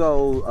 so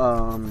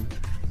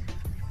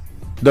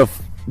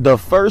the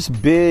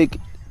first big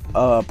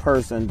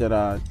person that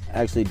I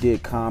actually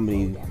did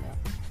comedy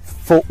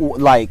for,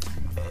 like,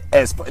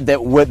 as there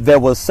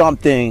was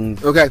something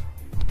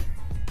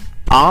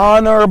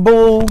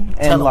honorable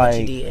and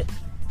like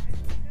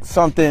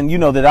something,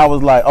 that I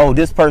was like, oh,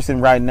 this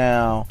person right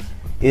now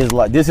is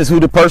like, this is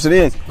who the person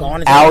is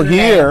out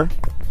here.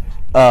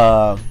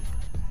 I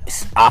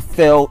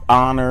felt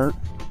honored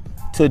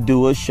to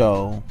do a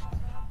show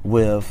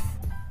with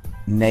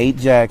Nate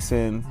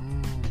Jackson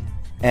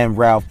and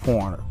Ralph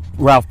Porter.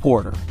 Ralph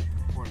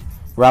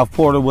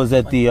Porter was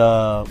at the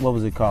what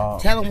was it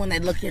called? Tell them when they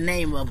look your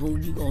name up who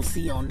you gonna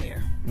see on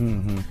there.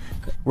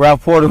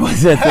 Ralph Porter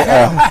was at the.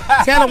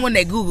 Tell them when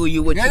they Google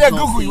you what you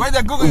gonna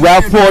see.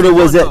 Ralph Porter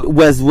was at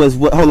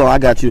hold on, I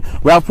got you.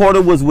 Ralph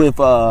Porter was with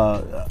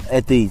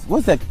at the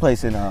what's that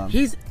place in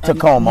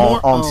Tacoma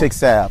on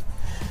 6th Ave.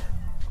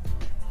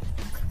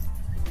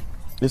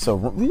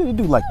 We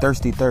do like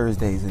Thirsty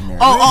Thursdays in there.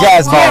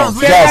 Jazz Bone.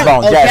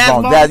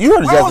 You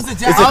heard of Jazz?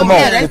 It's a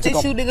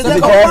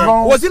Jazz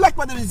Bone. Was it like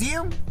by the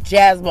museum?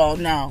 Jazz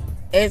Bone, no.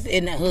 It's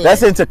in the hood.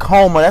 That's in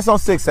Tacoma. That's on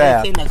 6th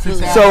Ave.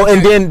 So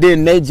and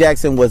then Nate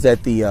Jackson was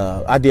at the.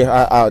 I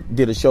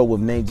did a show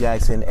with Nate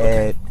Jackson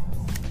at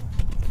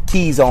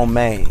Keys on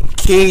Main.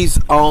 In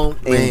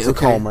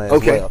Tacoma as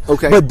well.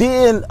 Okay. But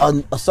then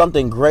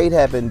something great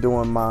happened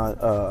during my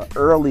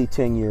early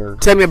tenure.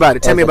 Tell me about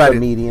it. Tell me about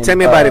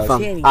it,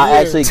 fam. I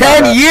actually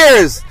 10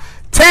 years.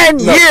 10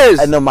 years.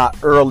 I know my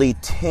early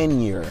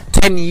tenure.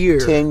 10 year.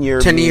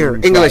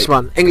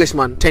 Englishman.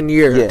 10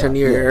 year. Yeah, 10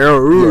 year.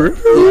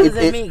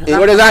 yeah.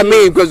 What does that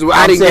mean? Because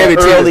I didn't give it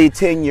to you. Early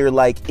tenure,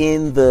 like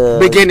in the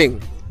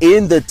beginning.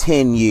 In the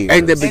 10 years.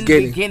 In the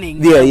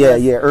beginning.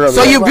 Yeah. Early.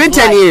 So you've been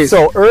 10 years.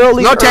 So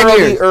early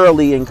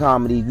in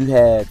comedy, you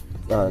had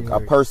a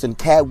person,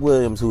 Cat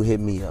Williams, who hit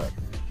me up.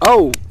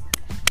 Oh.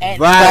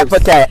 Clap for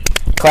Cat.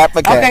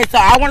 Okay, so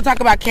I want to talk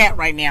about Cat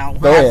right now.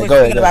 Go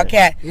ahead. About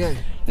Cat. Yeah.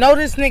 No,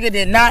 this nigga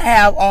did not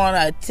have on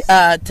a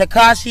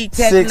Tekashi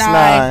Tech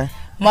 9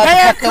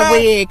 motherfucking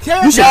wig.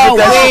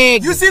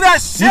 Wig. You see that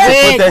shit? You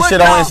should put that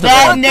shit on Instagram.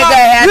 That nigga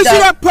had You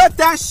should have put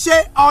that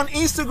shit on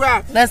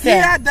Instagram.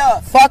 Listen,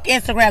 fuck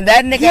Instagram.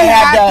 That nigga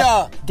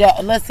had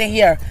the listen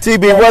here.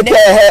 TB, what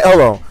Cat had?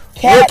 Hold on.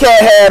 What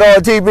Cat had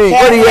on, TB?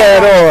 What he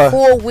had on?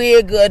 Full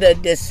wig of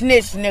the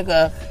snitch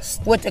nigga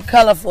with the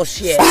colorful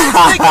shit.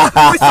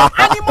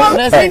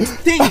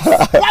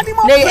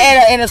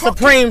 Nigga in a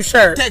Supreme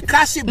shirt.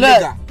 Tekashi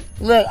Look,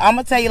 Look, I'm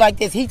gonna tell you like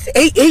this. He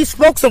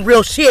spoke some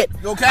real shit.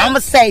 Okay. I'm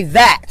gonna say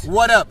that.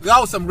 What up?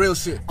 Y'all some real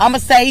shit. I'm gonna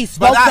say he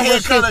spoke But some I real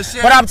hear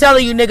shit. But I'm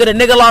telling you, nigga, the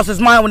nigga lost his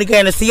mind when he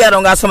came to Seattle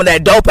and got some of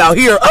that dope out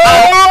here.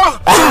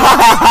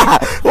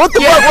 What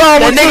the fuck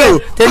wrong with you?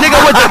 The nigga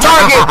with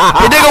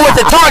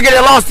the target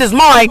that lost his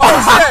mind.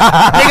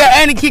 Nigga,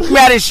 and he kicked me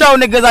out of his show,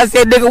 niggas. I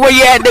said, nigga, where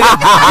you at, nigga?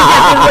 He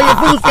said, where your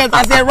food stamps?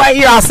 I said, right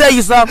here. I'll sell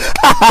you some.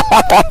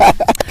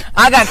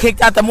 I got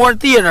kicked out the Moore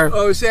Theater.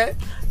 Oh shit.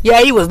 Yeah,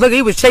 he was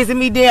chasing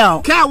me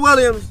down. Cat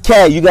Williams.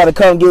 Cat, you gotta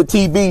come get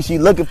TB. She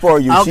looking for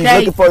you. Okay. She's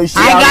looking for you. She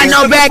I ain't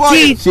got no back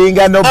teeth. She ain't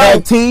got no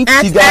back teeth.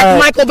 She got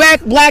Michael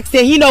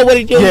Blackston. He know what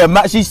he do.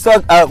 Yeah, she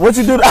suck. What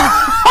you do?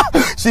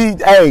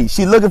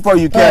 She looking for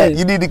you, Cat. Hey.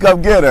 You need to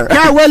come get her.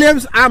 Cat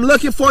Williams, I'm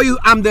looking for you.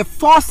 I'm the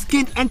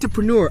foreskin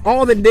entrepreneur.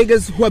 All the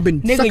niggas who have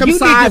been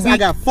circumcised, I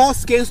got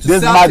foreskins to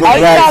This sell. Michael to you.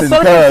 Blackson's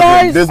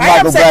cousin. This I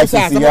am Michael Blackson's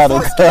circumcised. I'm a Seattle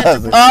foreskin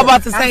cousin. I'm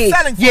about to say,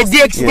 selling your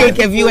dick stink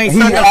if you ain't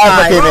He's circumcised.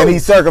 African and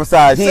he's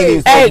circumcised. He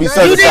ain't Hey, supposed to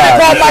be you need to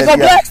circumcised. call Michael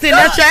Blackston.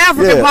 That's your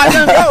African Yeah.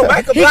 partner. Yo,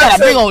 Michael He got a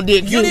Blackston, big old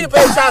dick. You need to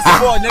pay child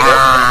support,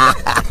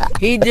 nigga.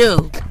 He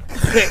do.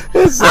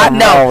 What's I wrong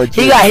know. with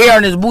He you? got hair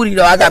on his booty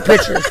though. I got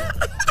pictures.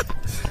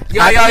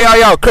 Yo,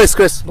 Chris.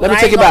 Let me I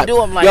take ain't you gonna back.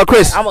 do 'em like Yo,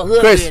 Chris. that. I'm a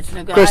hood Chris, bitch,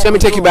 nigga. I Chris, ain't let me gonna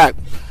take do you back.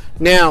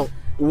 Now,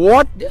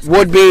 what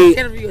would This be?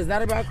 interview is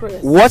not about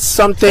Chris. What's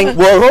something?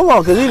 Well, hold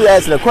on, because he was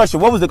asking a question.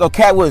 What was the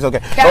Cat Williams? Okay.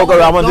 Cat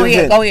Williams, I'm gonna go do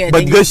ahead, it. go ahead.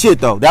 But good shit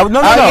though. That was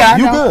no. yeah, I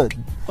You know. good?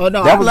 Oh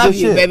no, That I was love good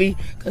you, shit. baby.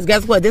 Because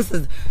guess what? This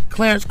is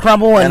Clarence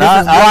Crumble and,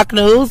 And this is Block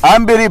News.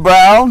 I'm Biddy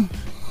Brown,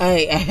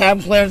 Hey,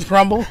 I'm Clarence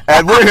Crumble.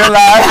 and we're here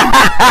live.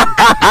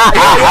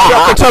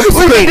 Tell me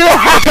secret.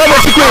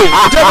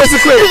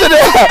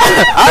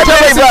 I'm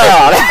Biddy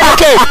Brown.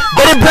 Okay,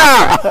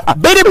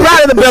 Betty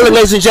Brown in the building,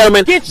 ladies and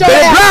gentlemen. Get your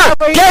Betty ass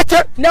Brown, over get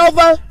your,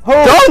 Nova.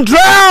 don't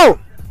drown.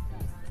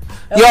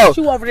 Yo, What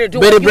you over there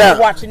doing? Betty You Brown.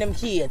 watching them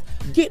kids.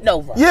 Get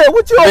Nova. Yeah,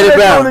 what you over Betty there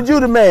Brown. doing to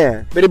Judah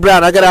man? Betty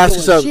Brown, I gotta ask you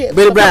doing something. shit.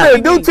 Betty Come Brown,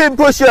 on. Do 10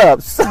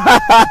 push-ups.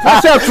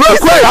 push-ups real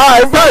quick.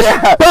 All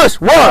right, Push.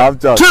 I'm 1,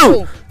 joking.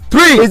 2,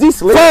 3, Is he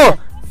asleep? 4,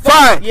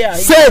 5, Yeah,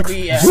 he 6, better be,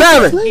 yeah.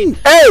 7, He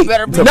 8,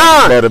 better be.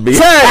 9, Better be.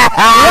 10,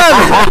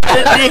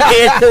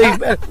 11. You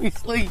better be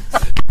asleep.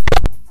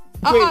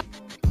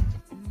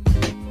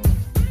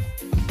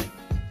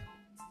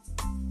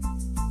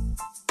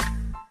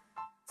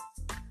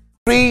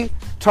 Three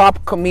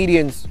top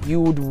comedians you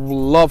would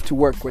love to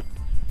work with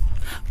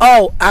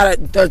Oh, out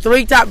of the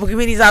 3 top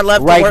comedians I love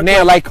to right work now,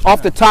 with. like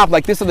off the top,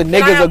 like this are the Can I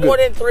niggas are have more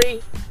good. than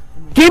 3?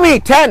 Give me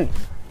 10.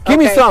 Give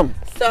me Okay. some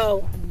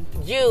So,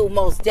 you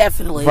most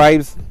definitely.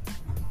 vibes.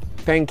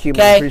 Thank you,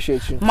 man. Okay,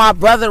 Appreciate you. my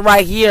brother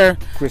right here,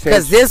 Chris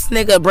because Hayes. this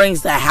nigga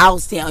brings the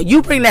house down.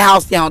 You bring the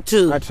house down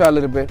too. I try a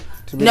little bit.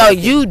 To be No, like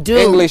you do.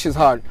 English is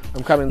hard.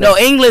 I'm coming. No,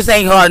 there. English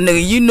ain't hard,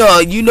 nigga. You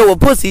know what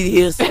pussy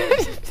is.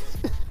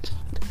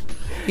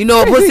 You know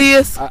what pussy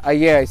is?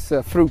 Yeah, it's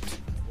a fruit.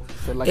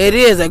 So like It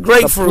is a a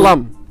grapefruit.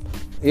 plum.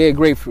 Yeah,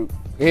 grapefruit.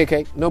 Yeah,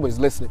 okay. Nobody's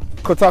listening.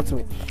 Go talk to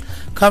me.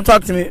 Come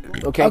talk to me.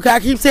 Okay. Okay, I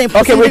keep saying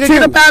pussy. Okay, we're nigga, two.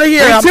 get up out of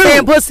here. We're I'm two.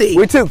 saying pussy.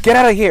 We too. Get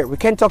out of here. We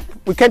can't talk.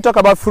 We can't talk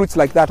about fruits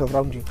like that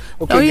around you.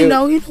 Okay. No, you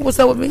good. know what's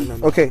up with me.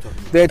 Okay.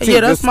 There are 2.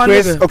 Yeah, that's Just my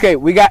Chris. nigga. Okay,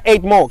 we got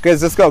 8 more.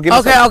 Guys, let's go. Give me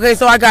Okay, some. okay.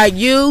 So I got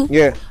you.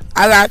 Yeah.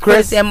 I got Chris,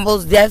 Chris. and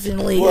most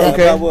definitely.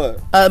 Okay. About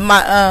what?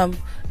 My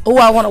who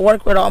I want to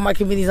work with. All my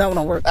comedians I want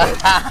to work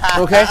with.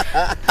 Okay.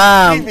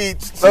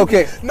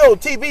 Okay. No,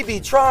 TB be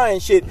trying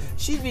shit.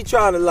 She be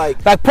trying to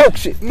like. Like poke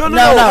shit. No.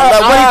 No,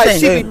 like, what do you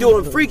She think? be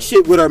doing freak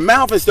shit with her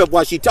mouth and stuff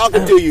while she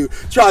talking to you,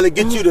 trying to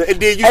get you to, and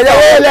then you. And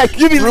then, like,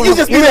 you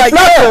just be you like,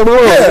 flutter.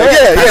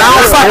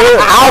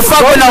 I don't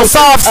fuck with no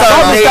soft stuff.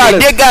 Don't be nigga.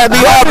 silent. Dick gotta be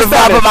hard before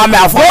I put my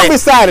mouth on Don't be it.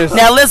 silent.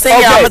 Now listen here,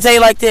 Okay. I'm gonna tell you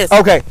like this.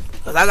 Okay.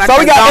 'Cause I So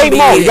we this got 8 zombie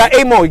more. We head. got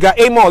 8 more. We got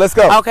 8 more. Let's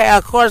go. Okay,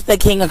 of course the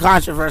king of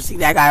controversy,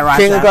 that guy Roger.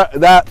 King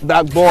of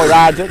that boy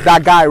Roger,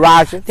 that guy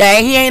Roger.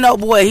 Dang, he ain't no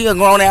boy. He a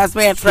grown ass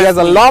man. Trust He has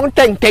a me. long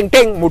ting.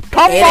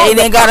 It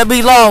ain't gotta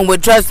be long,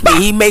 but trust me,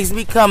 he makes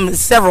me come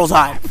several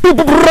times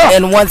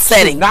in one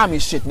setting. Tsunami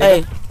shit, nigga.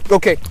 Hey,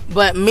 Okay.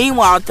 but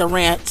meanwhile at the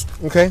ranch,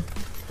 Okay.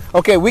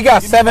 Okay, we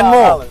got 7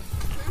 more.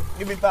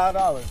 Give me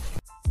 $5.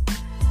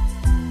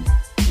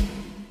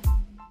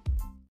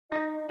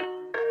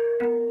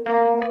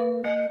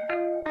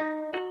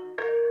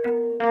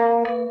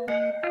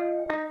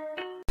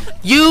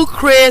 you,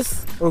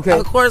 Chris, Okay.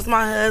 of course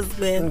my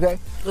husband, Okay.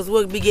 because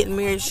we'll be getting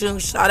married soon.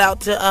 Shout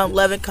out to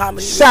Levin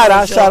Comedy. Shout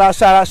out.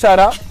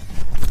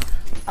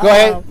 Go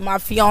ahead. My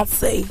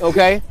fiance.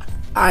 Okay.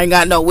 I ain't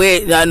got no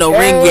ring yet.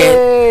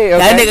 Hey,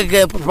 That okay. nigga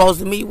could propose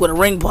to me with a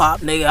ring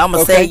pop, nigga. I'ma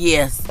Okay. say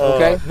yes.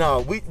 Okay.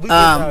 No, we just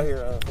Um, out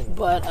here.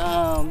 But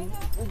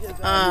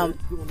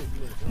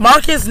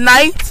Marcus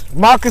Knight.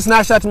 Marcus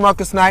Knight. Shout out to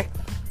Marcus Knight.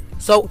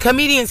 So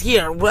comedians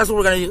here. That's what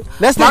we're gonna do.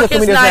 Let's do the Marcus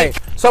comedian's Knight. name.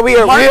 So we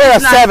are Marcus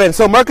at Knight. 7.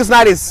 So Marcus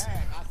Knight is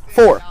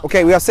 4.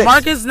 Okay, we have 6.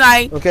 Marcus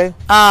Knight. Okay.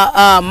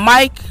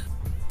 Mike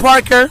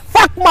Parker.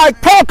 Fuck Mike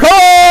Parker.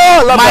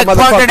 Love Mike that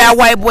Parker, motherfucker. that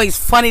white boy is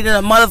funny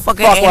than a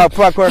motherfucker. Fuck and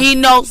Parker. he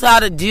knows how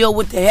to deal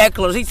with the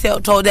hecklers. He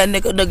told that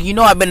nigga, you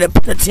know I've been in the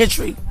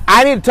penitentiary.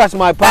 I need to touch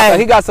my pocket. Hey.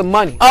 He got some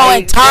money. Oh, He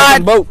and got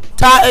some boat.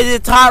 Todd, is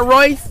it Todd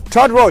Royce?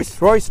 Todd Royce.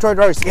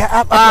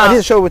 Yeah, I did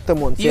a show with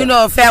them once. You yeah.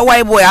 know, a fat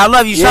white boy. I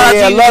love you. Shout out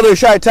to I you. love you.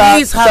 Shout out Todd.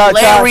 He's Shout out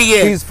Todd.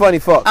 hilarious. He's funny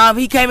fuck.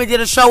 He came and did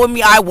a show with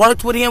me. I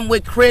worked with him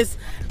with Chris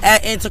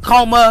in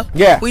Tacoma.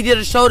 Yeah. We did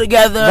a show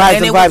together, Vibes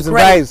and it vibes was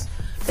great. vibes.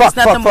 Fuck, It's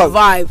nothing but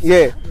vibes.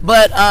 Yeah.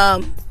 But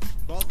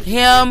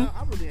him,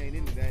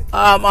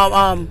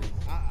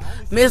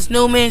 Miss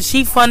Newman,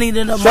 she funny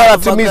than a Shout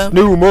out to motherfucker. Miss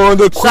Newman,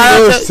 the queen Shout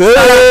out herself.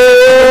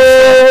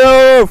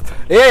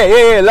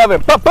 Yeah, love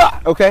it.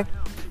 Papa. Okay.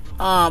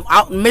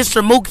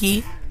 Mr.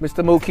 Mookie.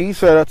 Mr. Mookie,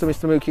 shout out to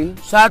Mr. Mookie.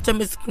 Shout out to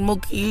Mr.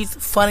 Mookie. He's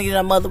funny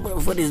than a motherfucker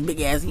for this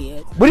big ass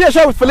head. We did a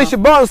show with Felicia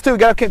Barnes too.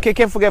 Can't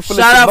forget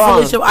Felicia Shout out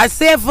Barnes. Felicia. I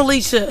said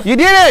Felicia. You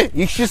didn't.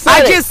 You should say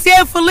I it. just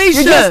said Felicia.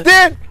 You just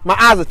did. My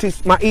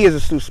ears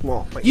are too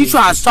small. You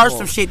trying to start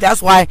some shit?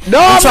 That's why. No,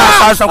 you trying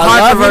to start some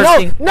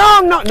controversy.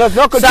 No.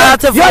 Shout out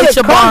to You're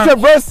Felicia the Barnes.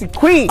 controversy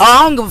queen.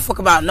 I don't give a fuck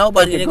about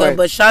nobody, Okay, nigga. go ahead.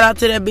 But shout out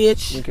to that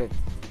bitch. Okay.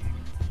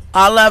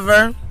 I love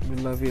her. We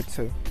love you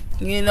too.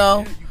 You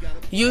know,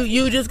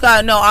 you just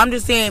gotta know. I'm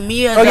just saying,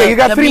 me as Okay, a you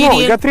got comedian, 3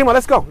 more. You got 3 more.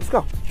 Let's go.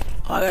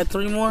 I got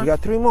 3 more. You got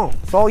 3 more.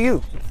 It's all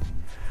you.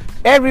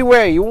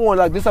 Everywhere you want,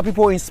 like this, are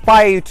people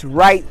inspire you to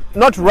write,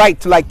 not write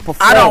to like perform.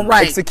 I don't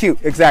write. Execute.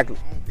 Exactly.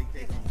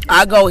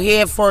 I go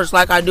head first,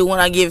 like I do when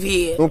I give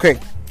head. Okay.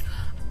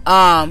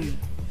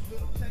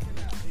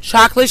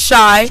 Chocolate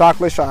Shy.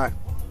 Chocolate Shy.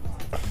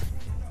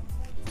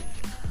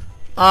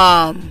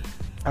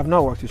 I've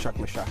not worked with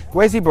Chocolate Shy.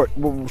 Where's he?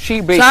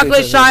 She based.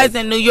 Chocolate Shy is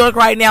in New York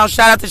right now.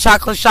 Shout out to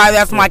Chocolate Shy.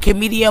 That's my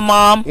comedian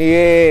mom.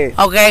 Yeah.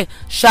 Okay.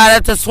 Shout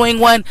out to Swing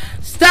One.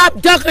 Stop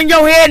ducking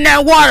your head in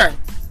that water.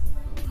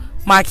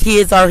 My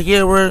kids are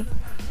here. We're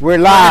live. in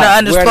an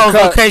undisclosed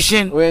We're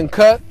location. We're in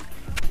Cut,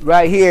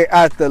 right here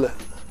at the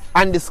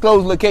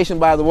undisclosed location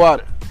by the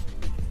water.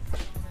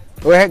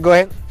 Go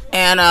ahead.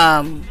 And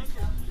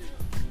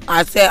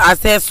I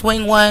said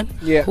Swing One.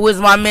 Yeah. Who is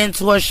my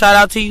mentor? Shout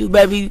out to you,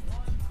 baby.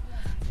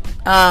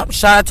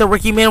 Shout out to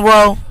Ricky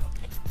Monroe.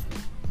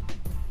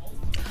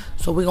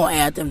 So we're gonna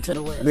add them to the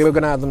list. We're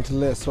gonna add them to the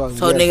list. So yes,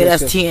 nigga,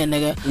 that's 10,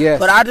 nigga. Yes.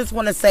 But I just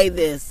want to say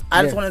this.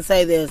 I just want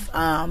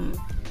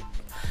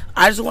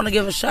to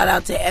give a shout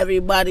out to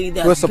everybody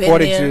that's who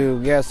supported been there,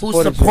 you. Yes.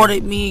 who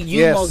supported me.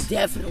 You most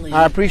definitely.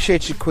 I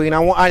appreciate you, Queen.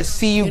 I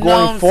see you know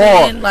going what I'm forward.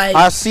 saying? Like,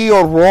 I see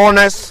your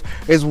rawness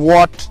is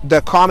what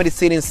the comedy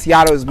scene in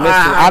Seattle is missing.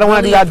 I don't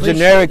want to really do that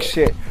generic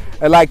appreciate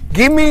shit. Like,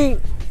 give me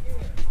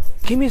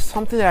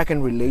something that I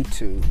can relate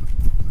to.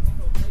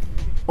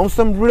 On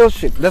some real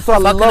shit. That's what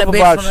I love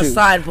about you.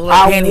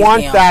 I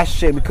want that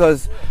shit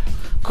because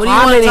what do you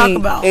want to talk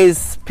about? comedy is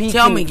speaking.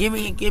 Tell me, give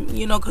me,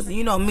 you know, because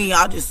you know me,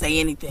 I'll just say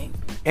anything.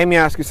 Let me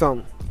ask you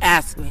something.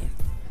 Ask me.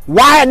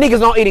 Why are niggas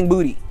not eating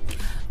booty?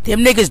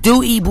 Them niggas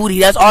do eat booty.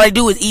 That's all they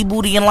do is eat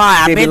booty and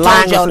lie. They I've been be told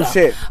lying y'all on some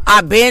shit.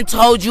 I've been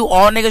told you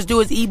all niggas do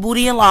is eat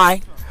booty and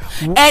lie.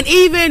 And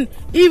even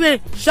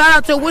shout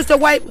out to what's the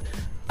white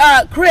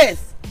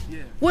Chris.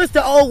 What's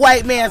the old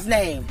white man's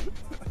name?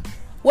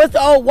 What's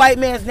the old white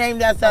man's name?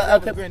 That's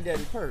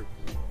Granddaddy Perk.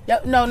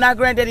 No, not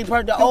Granddaddy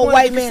Perk. The old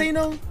white man.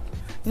 Casino?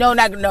 No.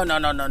 Yeah.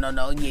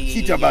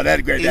 She talking about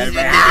that Granddaddy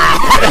Perk.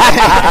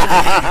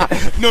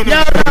 No.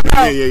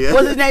 Yeah.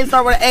 What's his name?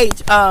 Start with an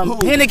H.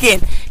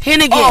 Hennigan.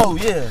 Oh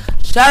yeah.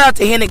 Shout out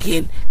to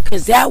Hennigan,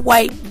 cause that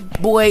white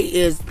boy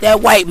is that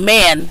white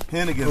man.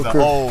 Hennigan's an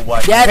old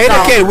white.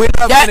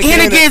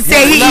 Hennigan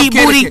said he eat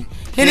booty.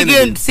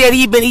 Hennigan said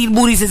he been eating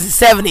booty since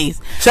the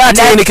 70s. Shout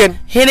out to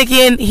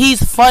Hennigan.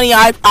 He's funny.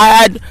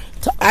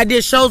 I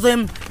did shows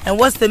him. And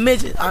what's the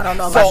midget? I don't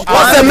know.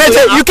 What's the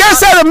midget? You can't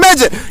say the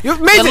midget. You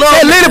midget.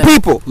 Say little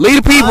people.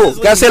 Little people.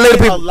 Honestly, Gotta say little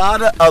people.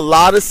 A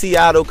lot of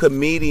Seattle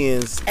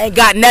comedians ain't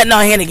got nothing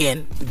on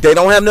Hennigan. They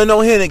don't have no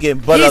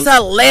Hennigan, but he's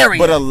hilarious.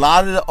 But a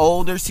lot of the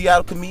older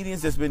Seattle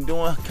comedians that's been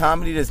doing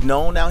comedy that's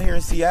known out here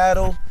in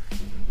Seattle,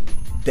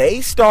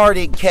 they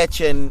started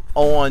catching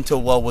on to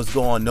what was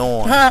going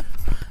on.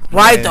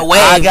 Right away.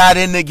 I got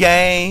in the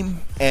game,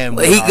 and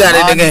he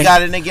got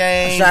in the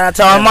game. Shout out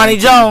to Armani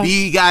Jones.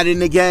 He got in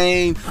the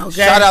game. Okay.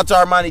 Shout out to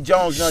Armani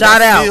Jones.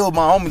 Shout out. Still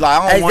my homie.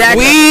 Like, I don't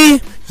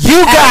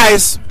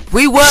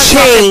We was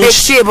changed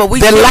shit, but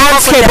the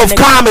landscape of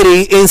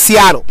comedy in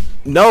Seattle.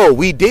 No,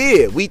 we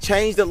did. We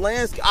changed the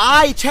landscape.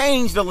 I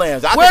changed the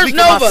landscape. Where's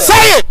Nova?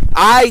 Say it!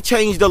 I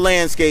changed the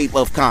landscape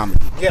of comedy.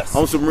 Yes.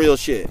 On some real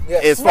shit.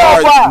 Yes. As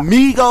far as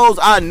me goes,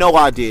 I know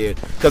I did.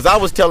 Because I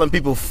was telling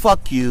people,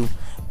 fuck you.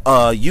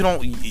 You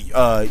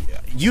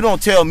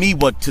don't tell me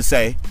what to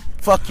say.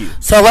 Fuck you.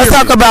 So let's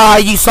talk about how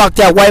you socked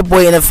that white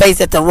boy in the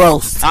face at the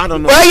roast. I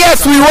don't know. Well,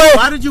 yes, we will.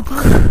 Why did you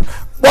put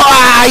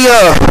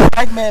Well,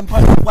 black man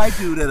punch a white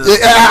dude at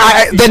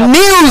the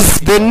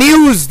news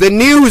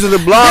of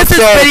the blog This is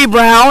said, Betty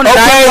Brown, and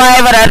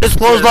I'm live at a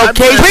disclosed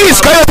location.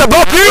 Please cut out the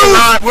book news.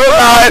 We're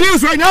live.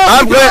 News right now.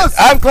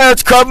 I'm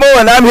Clarence Cudmore,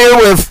 and I'm here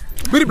with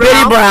Betty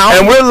Brown.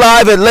 and we're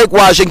live at Lake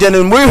Washington,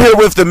 and we're here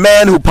with the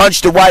man who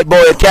punched the white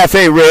boy at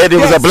Cafe Red. It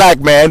was a black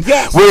man.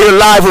 Yes. We're here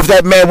live with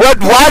that man.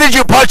 Why did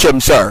you punch him,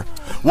 sir?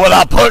 well,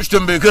 I punched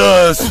him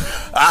because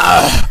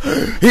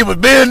he was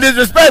being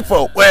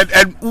disrespectful.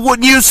 And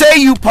when you say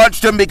you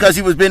punched him because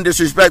he was being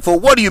disrespectful,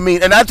 what do you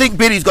mean? And I think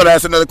Biddy's going to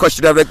ask another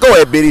question after that. Go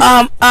ahead, Biddy.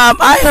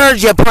 I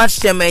heard you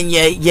punched him and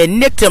you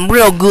nicked him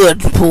real good,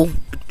 Pooh.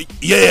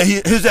 Yeah,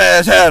 his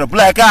ass had a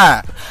black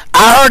eye.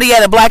 I heard he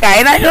had a black eye,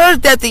 and I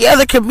heard that the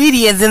other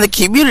comedians in the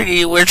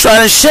community were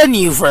trying to shun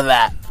you for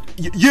that.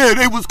 Yeah,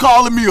 they was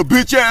calling me a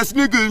bitch ass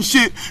nigga and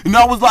shit, and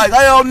I was like,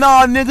 hell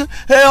nah, nigga,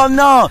 hell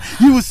nah.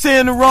 You was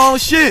saying the wrong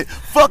shit.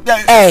 Fuck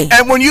that. Hey.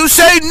 And when you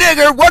say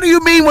nigger, what do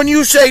you mean when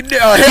you say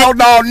hell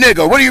nah,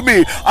 nigga? What do you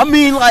mean? I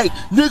mean like,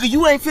 nigga,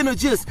 you ain't finna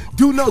just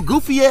do no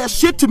goofy ass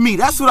shit to me.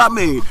 That's what I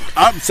mean.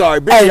 I'm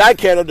sorry, Biddy, I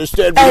can't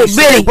understand. Hey,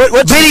 Biddy,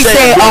 Biddy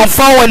said on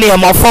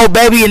phone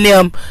baby and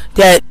them,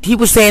 that he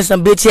was saying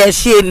some bitch ass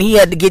shit and he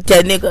had to get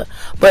that nigga.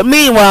 But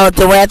meanwhile at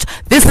the ranch,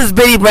 this is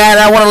Biddy Brown.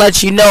 I want to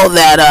let you know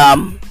that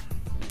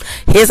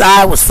his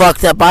eye was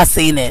fucked up. I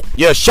seen it.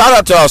 Yeah, shout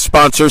out to our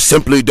sponsor,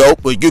 Simply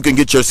Dope. But you can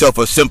get yourself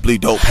a Simply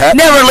Dope hat.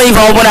 Never leave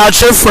home without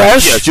your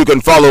fresh. Yes, you can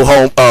follow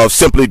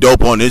Simply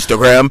Dope on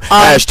Instagram.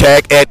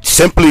 Hashtag at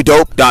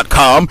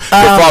simplydope.com to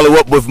follow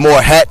up with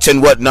more hats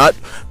and whatnot.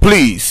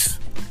 Please.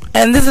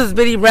 And this is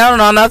Biddy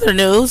Brown on other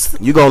news.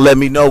 You gonna let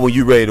me know when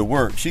you ready to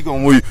work. She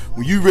gonna when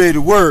you ready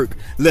to work,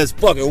 let's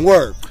fucking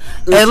work.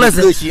 Hey,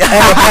 listen,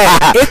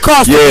 it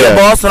costs to be a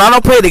boss, and I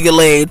don't pay to get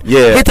laid.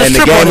 Yeah, and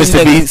the game is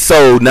to be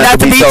sold,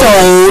 not to be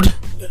told.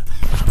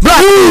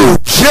 You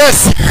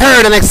just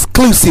heard an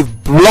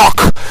exclusive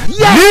block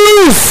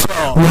news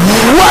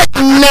right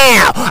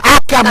now. I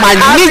got my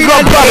Negro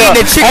brother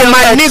and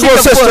my Negro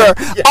sister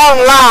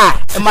online.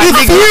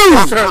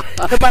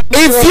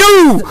 If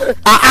you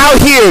are out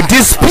here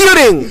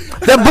disputing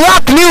the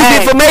block news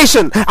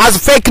information as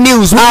fake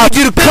news, we need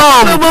you to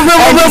come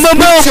and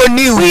dispute your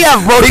news. We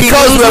have breaking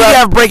news. We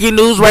have breaking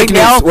news right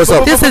now. What's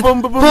up? This is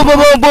boom, boom, boom, boom,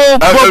 boom.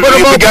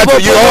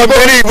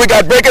 We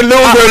got breaking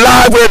news. We're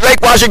live. We're at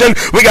Lake Washington.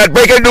 We got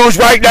breaking news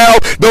right now.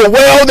 The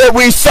whale that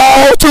we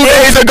saw 2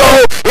 days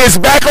ago is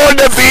back on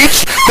the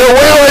beach. The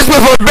whale is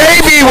with a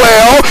baby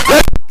whale.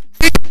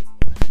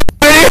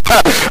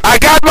 I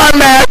got my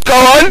mask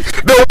on.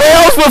 The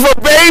whale's with a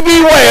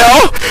baby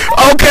whale.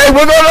 Okay,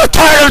 we're gonna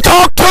try to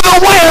talk to the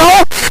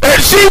whale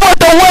and see what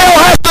the whale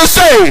has to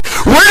say.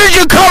 Where did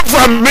you come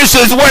from,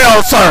 Mrs.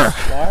 Whale, sir?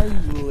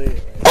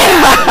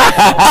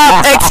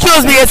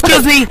 Excuse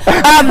me.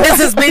 This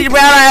is Biddy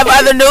Brown. I have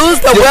other news.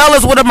 The whale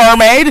is with a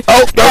mermaid.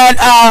 Oh, and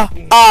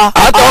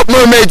I thought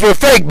mermaids were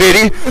fake,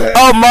 Biddy.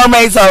 Oh,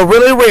 mermaids are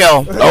really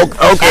real.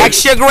 Okay.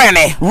 Ask your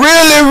granny.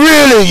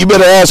 Really? You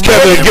better ask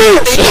Kevin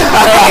Gates.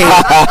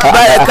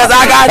 Because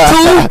I got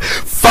 2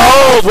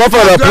 phones. One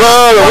for the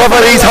plug and one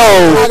for these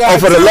hoes. Oh,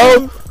 for the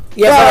load?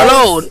 Yeah, for the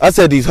load. I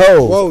said these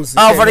hoes.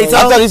 Oh, for these hoes?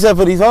 I thought he said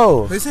for these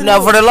hoes.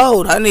 No, for the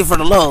load. I need for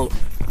the load.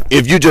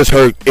 If you just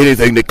heard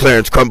anything that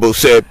Clarence Crumble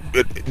said,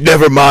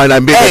 never mind.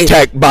 I'm being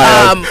attacked by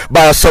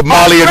a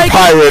Somalian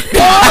pirate.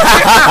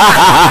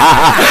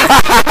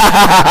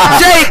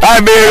 Jake,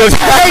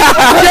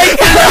 Jake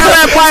is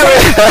that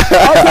pirate.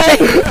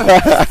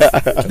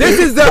 Okay. This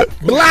is the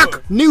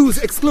Black News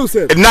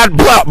exclusive. Not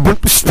black.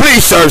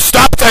 Please, sir,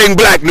 stop saying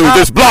black news.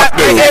 It's block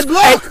news.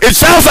 It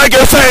sounds like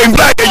you're saying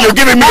black and you're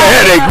giving me a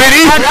headache,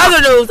 Biddy.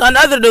 On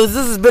other news,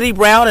 this is Biddy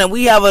Brown, and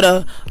we have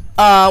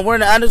we're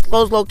in an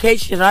undisclosed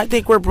location. I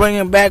think we're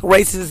bringing back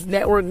Racist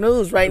Network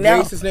News right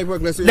now. Racist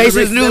Network.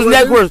 Racist News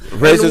Network.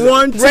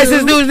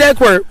 Racist News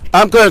Network.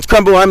 I'm Clarence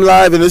Crumble. I'm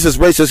live, and this is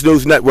Racist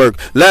News Network.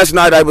 Last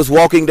night, I was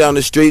walking down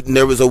the street, and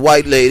there was a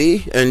white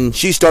lady, and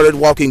she started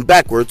walking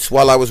backwards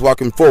while I was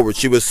walking forward.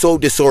 She was so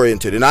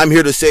disoriented, and I'm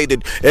here to say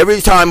that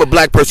every time a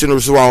black person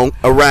is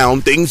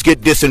around, things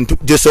get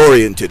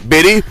disoriented.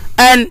 Biddy?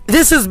 And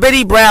this is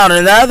Biddy Brown,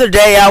 and the other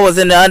day, I was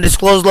in an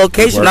undisclosed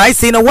location. I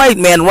seen a white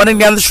man running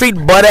down the street,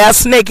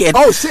 butt-ass naked.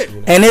 Oh, shit.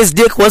 And his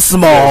dick was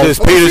small. His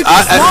penis,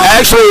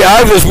 actually,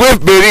 I was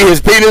with Biddy. His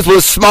penis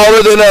was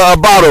smaller than a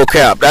bottle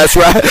cap. That's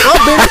right.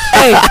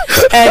 Hey,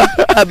 and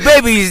a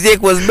baby's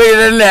dick was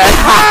bigger than that.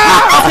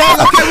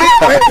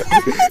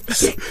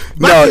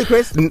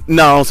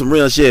 No, some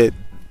real shit.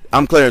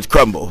 I'm Clarence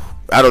Crumble.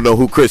 I don't know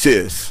who Chris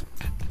is.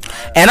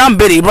 And I'm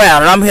Biddy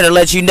Brown, and I'm here to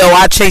let you know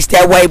I chased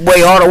that white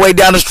boy all the way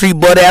down the street,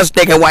 butt-ass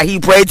naked, while he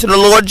prayed to the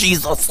Lord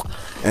Jesus.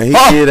 And he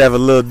did have a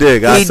little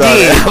dick. I saw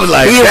did. That. I was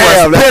like, he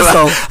damn, was pissed.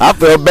 I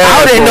felt bad.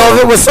 I didn't know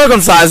if it was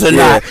circumcised or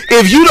not.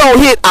 If you don't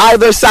hit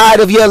either side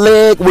of your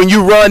leg when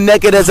you run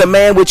naked as a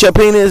man with your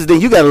penis,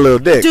 then you got a little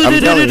dick.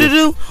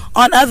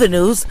 On other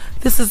news,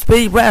 this is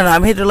Biddy Brown.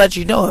 I'm here to let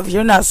you know if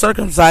you're not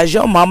circumcised,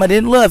 your mama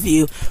didn't love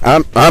you.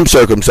 I'm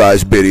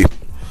circumcised, Biddy.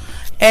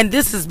 And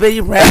this is Biddy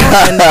Brown.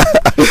 And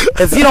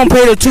if you don't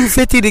pay the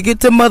 $250 to get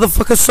the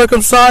motherfucker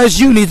circumcised,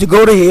 you need to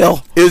go to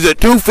hell. Is it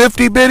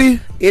 $250,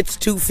 Biddy? It's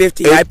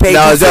 $250. I paid.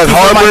 Now, is that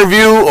Harvard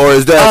Review or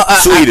is that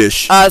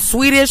Swedish?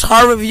 Swedish,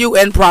 Harvard Review,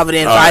 and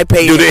Providence. I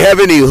paid. Do they have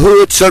any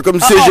hood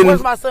circumcision?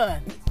 Where's my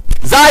son?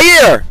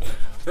 Zaire!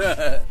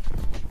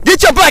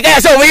 Get your black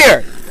ass over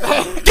here!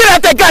 Get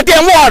out that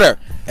goddamn water!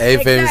 A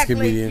famous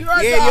comedian.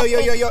 Yeah,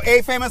 yo,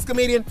 a famous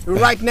comedian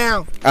right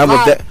now. I'm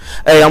with that.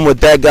 Hey, I'm with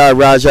that guy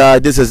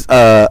Rajai. This is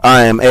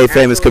I am a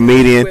famous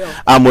comedian.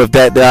 I'm with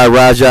that guy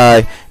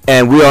Rajai,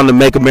 and we're on the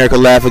Make America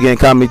Laugh Again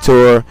comedy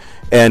tour.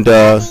 And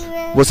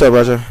what's up,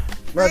 Rajai?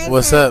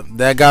 What's up?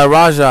 That guy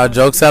Raja.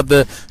 Jokes out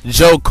the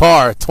Joe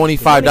Car,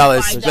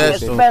 $25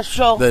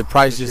 special. The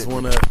price just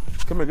went up.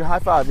 Come here, high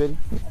five, baby.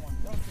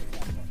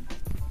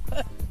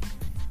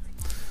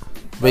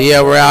 But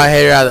yeah, we're out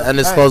here at an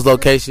undisclosed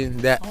location,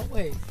 that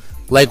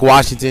Lake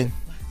Washington.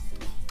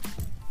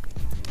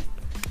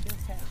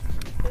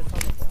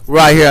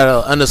 Right here at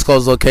an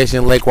undisclosed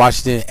location, Lake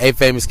Washington. A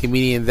famous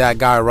comedian, that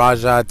guy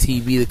Raja,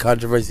 TB, the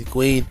controversy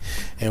queen,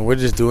 and we're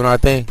just doing our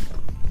thing.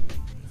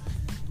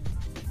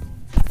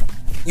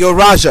 Yo,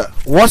 Raja,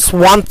 what's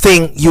one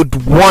thing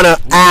you'd wanna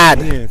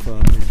add?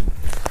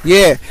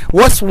 Yeah,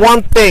 what's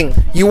one thing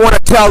you want to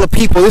tell the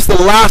people? This is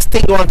the last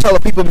thing you want to tell the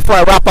people before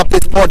I wrap up this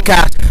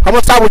podcast. I'm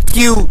gonna start with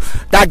you,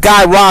 that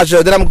guy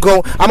Raja. Then I'm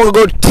gonna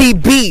go to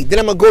TB. Then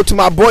I'm gonna go to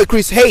my boy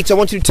Chris H. I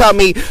want you to tell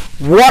me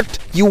what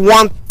you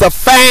want the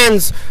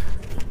fans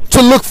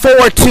to look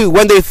forward to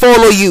when they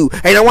follow you,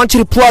 and I want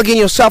you to plug in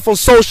yourself on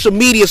social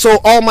media so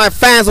all my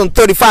fans on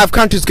 35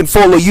 countries can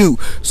follow you.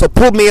 So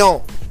put me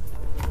on.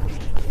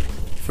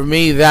 For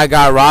me, that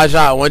guy Raja,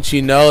 I want you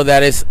to know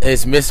that it's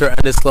Mr.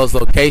 Undisclosed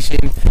Location,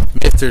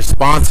 Mr.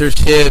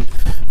 Sponsorship,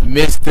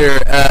 Mr.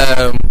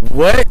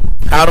 What?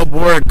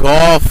 Paddleboard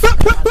Golf.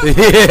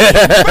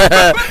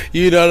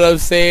 You know what I'm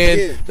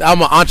saying? Yeah.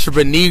 I'm an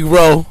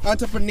entrepreneur.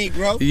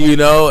 You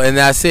know, and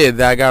that's it.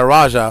 That guy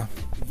Raja.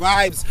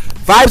 Vibes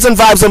and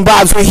vibes and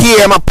vibes. We're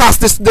here. I'm gonna pass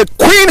this the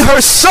queen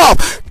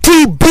herself,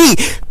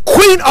 TB,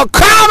 Queen of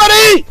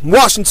Comedy,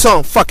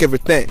 Washington. Fuck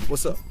everything.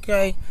 What's up?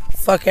 Okay.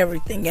 Fuck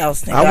everything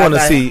else. Nigga.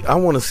 I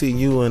want to see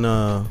you and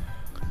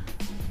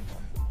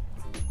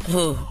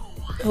Who?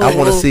 I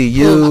want to see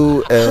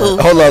you. Hold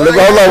on, wait,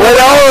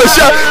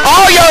 shut the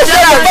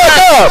fuck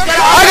up.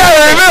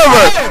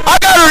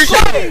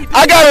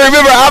 I gotta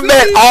remember. I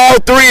met all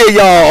three of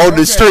y'all on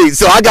the street,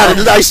 so I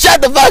gotta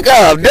shut the fuck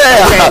up.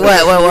 Damn.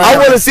 Okay, what? I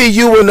want to see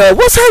you and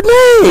what's her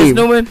name?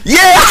 Newman.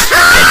 Yeah.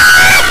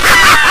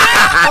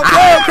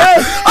 Okay.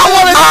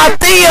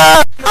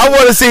 I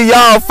want to see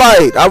y'all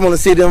fight. I want to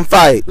see them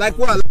fight. Like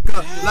what?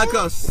 Like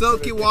a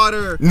silky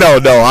water. No.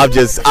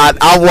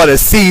 I want to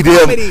see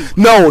them. Comedy.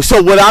 No.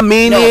 So what I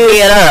mean is.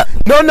 Get up.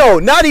 No.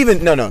 Not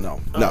even. No.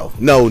 Oh.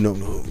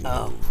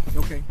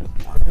 Okay.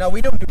 No,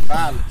 we don't do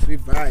violence. We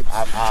vibe.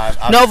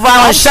 No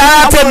violence.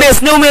 Shout out to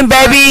Miss Newman,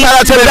 baby.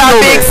 Shout out to our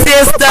Miss big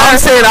Newman. sister. I'm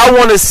saying I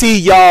want to see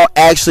y'all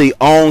actually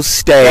on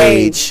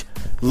stage,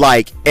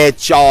 like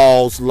at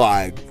y'all's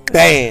like.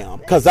 Bam,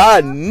 cause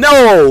I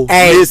know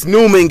Miss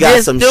Newman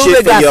got some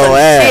shit for your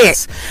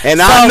ass,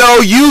 and I know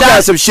you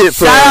got some shit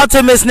for. Shout out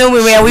to Miss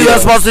Newman, man. We were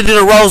supposed to do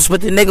the roast,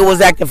 but the nigga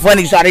was acting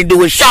funny, so I didn't do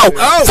his show.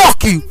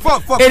 Fuck you.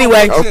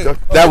 Anyway,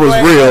 that was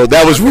real.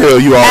 That was real.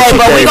 You all. Hey,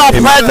 but we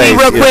gonna plug me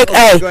real quick.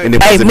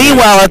 Hey,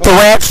 meanwhile at the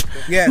ranch.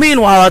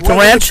 Meanwhile at the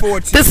ranch,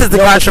 this is the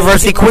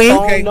controversy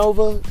queen.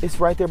 Nova, it's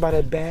right there by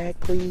that bag,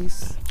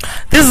 please.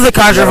 This is the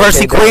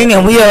controversy queen,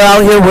 and we are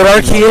out here with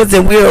our kids,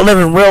 and we are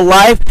living real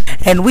life,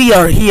 and we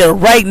are here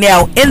right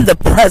now in the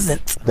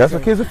present. That's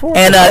what kids are for.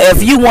 And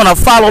if you want to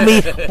follow me,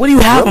 what do you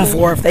have them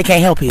for if they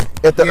can't help you?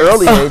 At the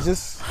early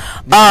ages.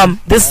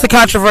 This is the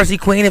controversy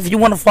queen. If you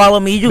want to follow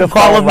me, you can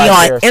follow me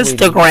on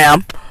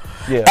Instagram.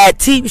 At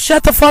T.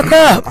 Shut the fuck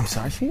up. I'm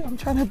sorry, I'm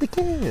trying to have the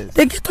kids.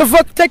 Then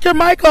take your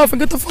mic off and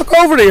get the fuck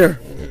over there.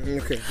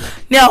 Okay.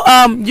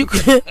 Now, you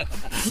can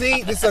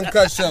see this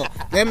Uncut show.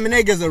 Them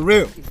niggas are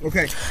real.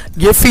 Okay.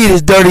 Your feet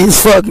is dirty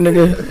as fuck,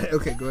 nigga.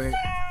 Okay, go ahead.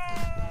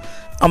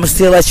 I'ma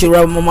still let you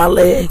rub them on my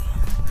leg.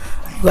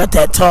 You got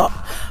that talk.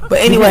 But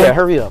anyway,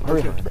 hurry up.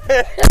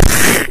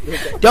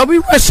 Don't be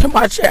rushing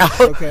my child.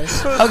 Okay.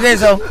 Okay,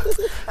 so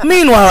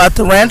meanwhile at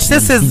the ranch,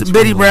 this is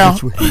Biddy Brown.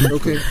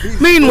 Okay.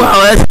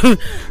 Meanwhile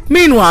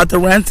at the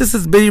ranch, this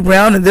is Biddy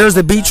Brown, and there's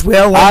a beach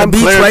whale on the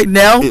beach right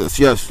now.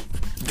 Yes.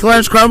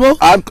 Clarence Crumble.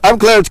 I'm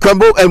Clarence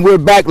Crumble, and we're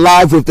back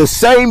live with the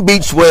same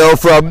beach whale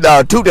from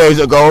 2 days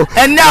ago.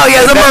 And now he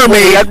has a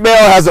mermaid.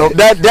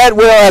 That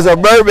whale has a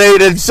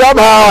mermaid, and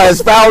somehow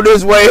has found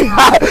his way.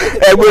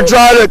 And we're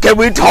trying to. Can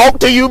we talk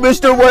to you,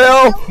 Mr.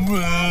 Whale?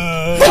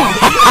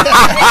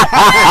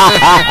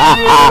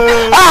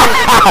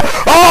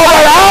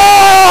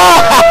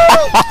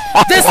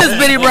 This is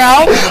Biddy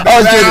Brown.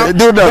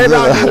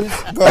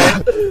 Go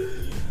ahead.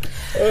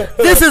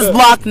 This is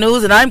Block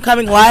News, and I'm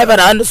coming live at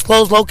an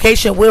undisclosed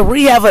location where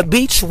we have a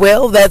beach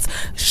whale that's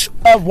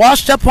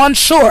washed up on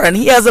shore, and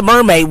he has a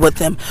mermaid with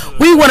him.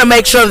 We want to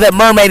make sure that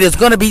mermaid is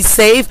going to be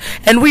safe,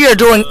 and we are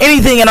doing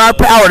anything in our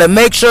power to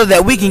make sure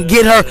that we can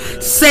get her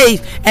safe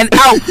and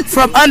out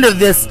from under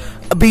this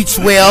beach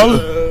whale.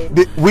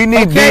 We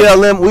need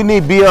BLM. We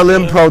need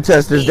BLM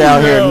protesters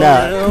down here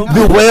now.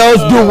 Do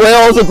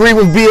whales agree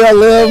with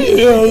BLM?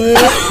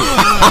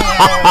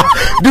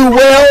 Do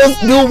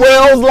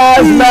whales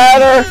lives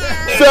matter?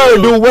 Sir,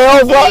 do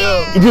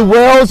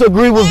whales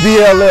agree with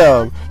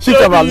BLM? She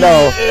talking about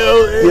no.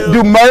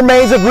 Do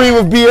mermaids agree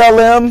with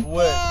BLM?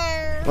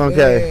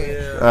 Okay.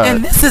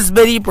 And this is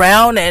Biddy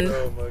Brown, and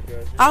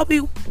I'll be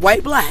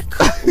white black.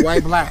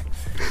 White black.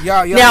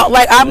 Y'all. Now,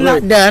 like, I'm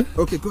not done.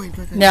 Okay, go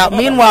ahead. Now,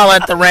 meanwhile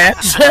at the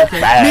ranch,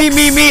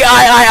 me,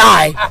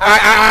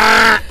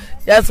 I.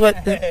 That's what.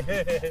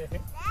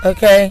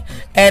 Okay,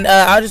 and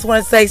I just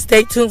want to say,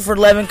 stay tuned for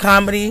 11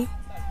 Comedy.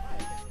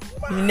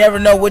 You never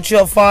know what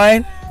you'll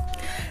find.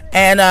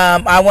 And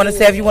I want to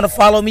say, if you want to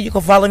follow me, you can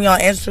follow me on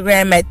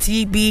Instagram at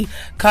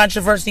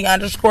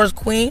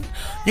TBControversy_Queen.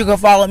 You can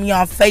follow me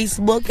on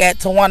Facebook at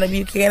Tawana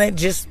Buchanan,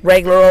 just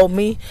regular old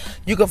me.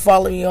 You can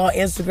follow me on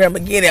Instagram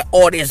again at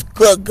All This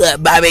Good,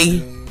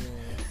 baby.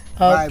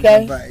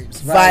 Okay.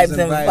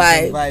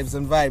 Vibes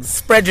and vibes.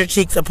 Spread your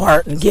cheeks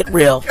apart and get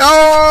real.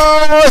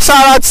 Oh,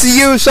 shout out to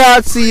you,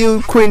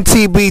 Queen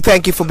TB.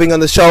 Thank you for being on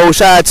the show.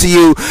 Shout out to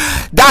you,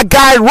 that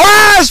guy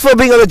Raz, for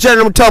being on the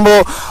General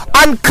Tumble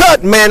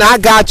Uncut. Man, I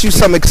got you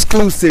some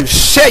exclusive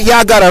shit.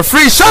 Y'all got a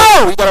free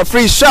show. We got a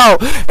free show.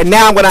 And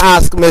now I'm gonna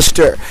ask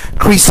Mr.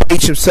 Crease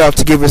H himself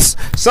to give us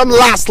some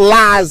last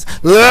words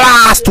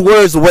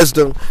of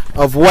wisdom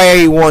of where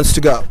he wants to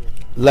go.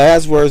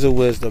 Last words of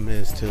wisdom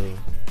is to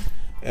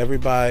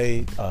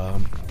everybody,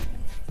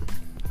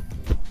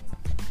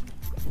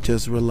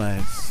 just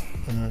relax.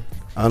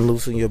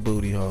 Unloosen your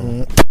booty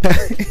hole.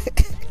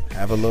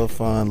 Have a little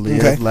fun.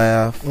 Live,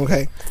 laugh.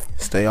 Okay.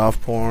 Stay off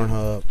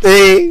Pornhub.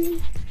 Hey.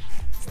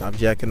 Stop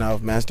jacking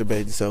off,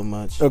 masturbating so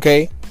much.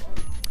 Okay.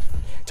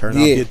 Turn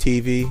off your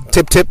TV.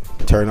 Tip.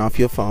 Turn off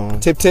your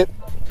phone. Tip.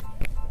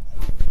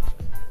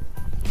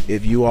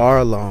 If you are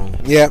alone,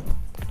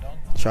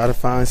 try to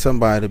find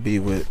somebody to be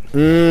with.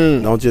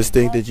 Don't just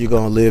think that you're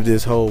going to live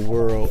this whole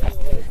world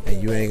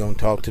and you ain't going to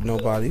talk to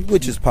nobody,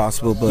 which is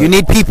possible. But you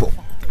need people.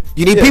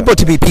 You need people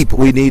to be people.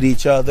 We need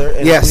each other.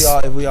 And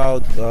if we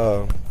all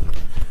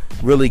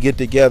really get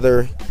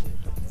together,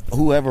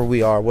 whoever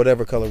we are,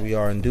 whatever color we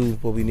are, and do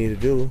what we need to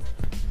do,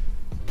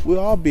 we'll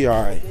all be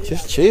all right.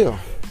 Just chill.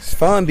 It's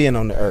fun being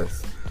on the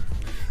earth.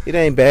 It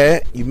ain't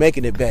bad. You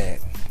making it bad.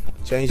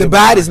 The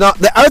bad is not.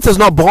 The earth is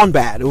not born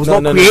bad. It was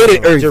not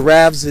created earth.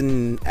 Giraffes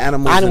and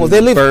animals. They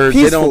live birds,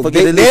 peaceful.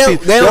 They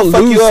don't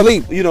fuck lose you up.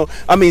 sleep. You know,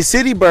 I mean,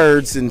 city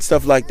birds and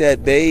stuff like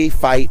that. They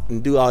fight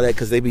and do all that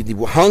because they be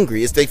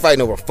hungry. They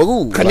fighting over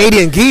food.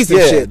 Canadian geese and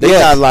shit. They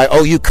not like,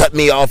 oh, you cut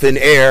me off in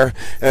air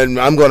and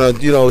I'm gonna,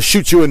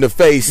 shoot you in the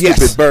face,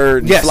 stupid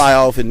bird, and fly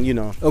off and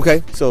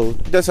Okay. So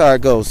that's how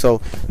it goes. So,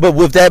 but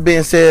with that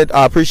being said,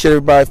 I appreciate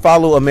everybody.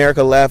 Follow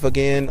America Laugh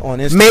Again on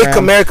Instagram. Make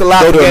America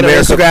Laugh Again on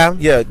Instagram.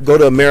 Yeah, go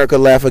to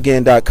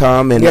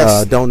AmericaLaughAgain.com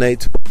and donate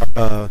to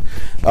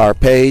our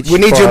page. We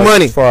need your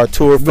money for our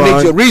tour fund. We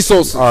need your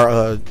resources.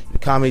 Our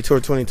comedy tour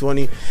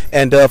 2020.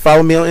 And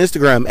follow me on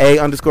Instagram,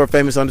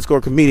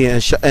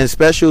 _famous_comedian. And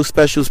special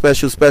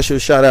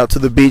shout out to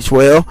the beach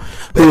whale,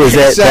 who is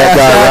that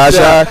guy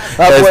Raja.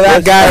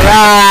 That guy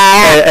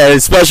Raja.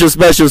 And special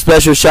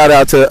shout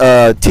out to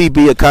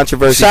TB, a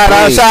controversy. Shout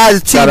out to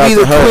TB,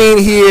 the queen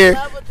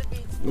here.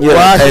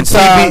 Yeah, and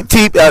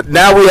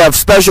now we have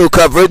special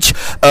coverage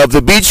of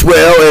the beach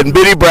whale and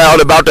Biddy Brown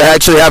about to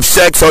actually have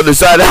sex on the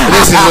side.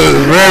 This is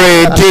a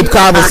very deep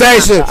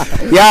conversation.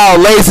 Y'all,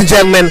 ladies and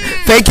gentlemen,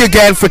 thank you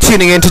again for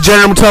tuning in to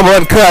General Tumble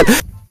Uncut.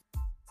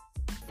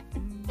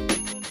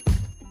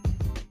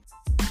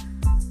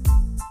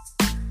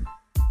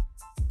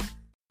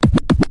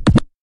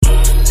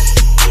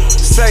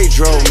 Say,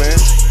 Dro, man.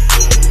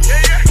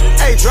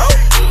 Hey, Dro.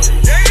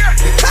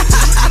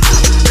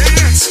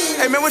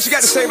 Hey, man, what you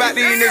got to say about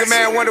these niggas,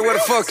 man? Wonder where the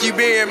fuck you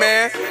been,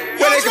 man?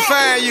 Where they can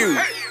find you?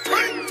 Hey!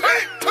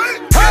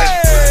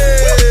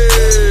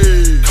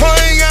 Car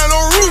ain't got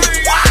no roof.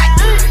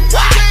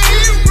 What?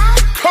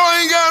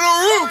 Car ain't got no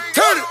roof.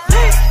 Turn it.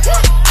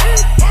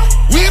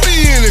 We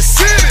be in the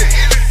city.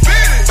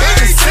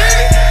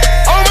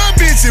 All my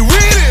bitches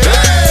with it.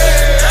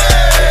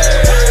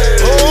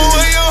 Oh,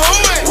 where your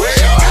hoe at?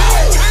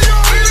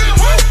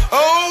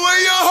 Oh,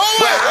 where your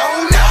hoe at?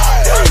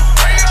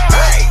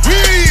 We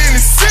be in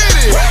the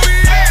city.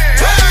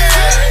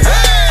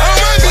 All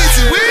my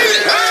bitches with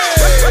it.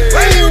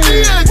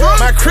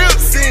 My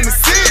Crips in the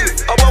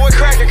city. Oh, boy, we're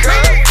cracking,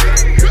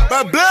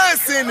 my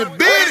blood's in the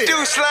bitty.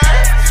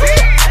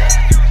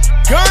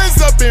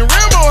 Guns up in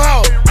Rambo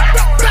house.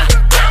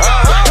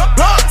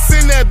 Blocks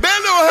in that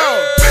Bando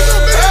house.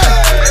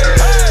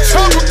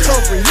 Trouble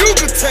come from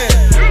Yucatan.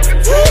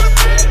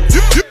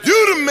 You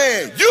the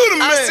man.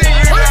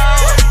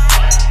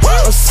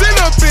 I'm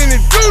sitting up in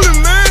it, do the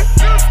man.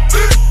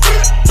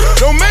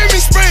 Don't make me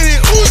spray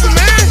that Uzi,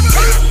 man.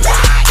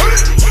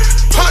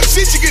 Pop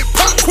shit, you get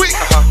pop quick.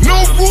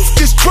 No roof,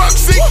 just truck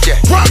sick.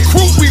 Rock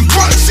crew, we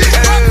rock shit.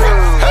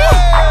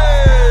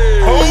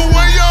 Oh,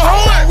 where your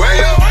hoe at?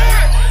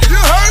 You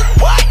heard?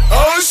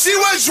 Oh,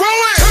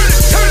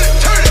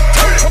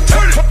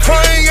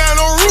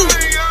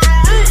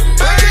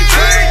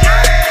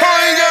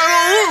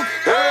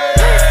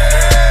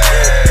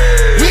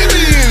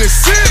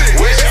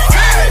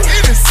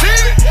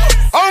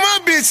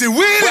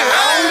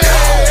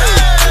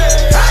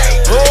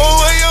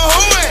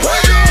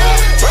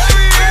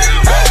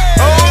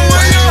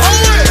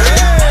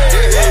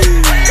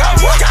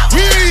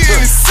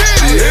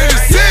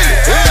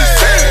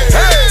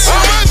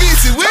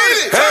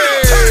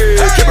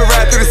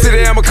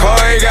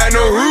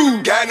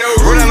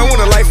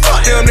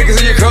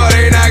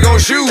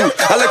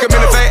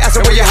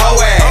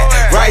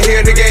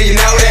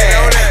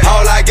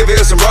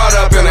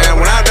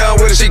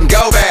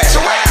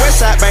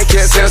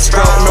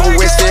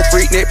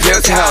 freak neck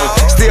pimps and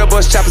hoes. Still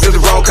bust choppers in the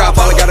roll call.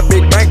 Probably got a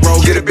big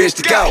bankroll, get a bitch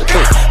to go.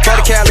 For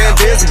the Cali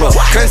invisible,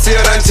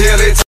 concealed until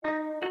it's.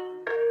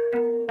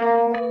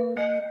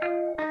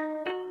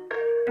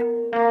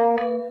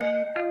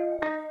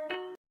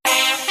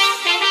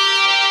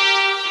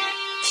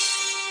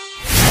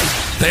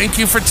 Thank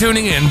you for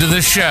tuning in to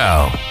the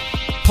show.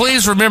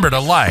 Please remember to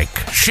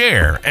like,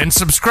 share, and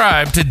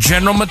subscribe to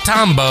General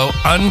Matambo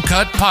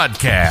Uncut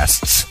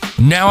Podcasts.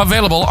 Now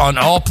available on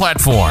all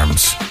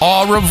platforms.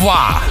 Au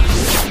revoir.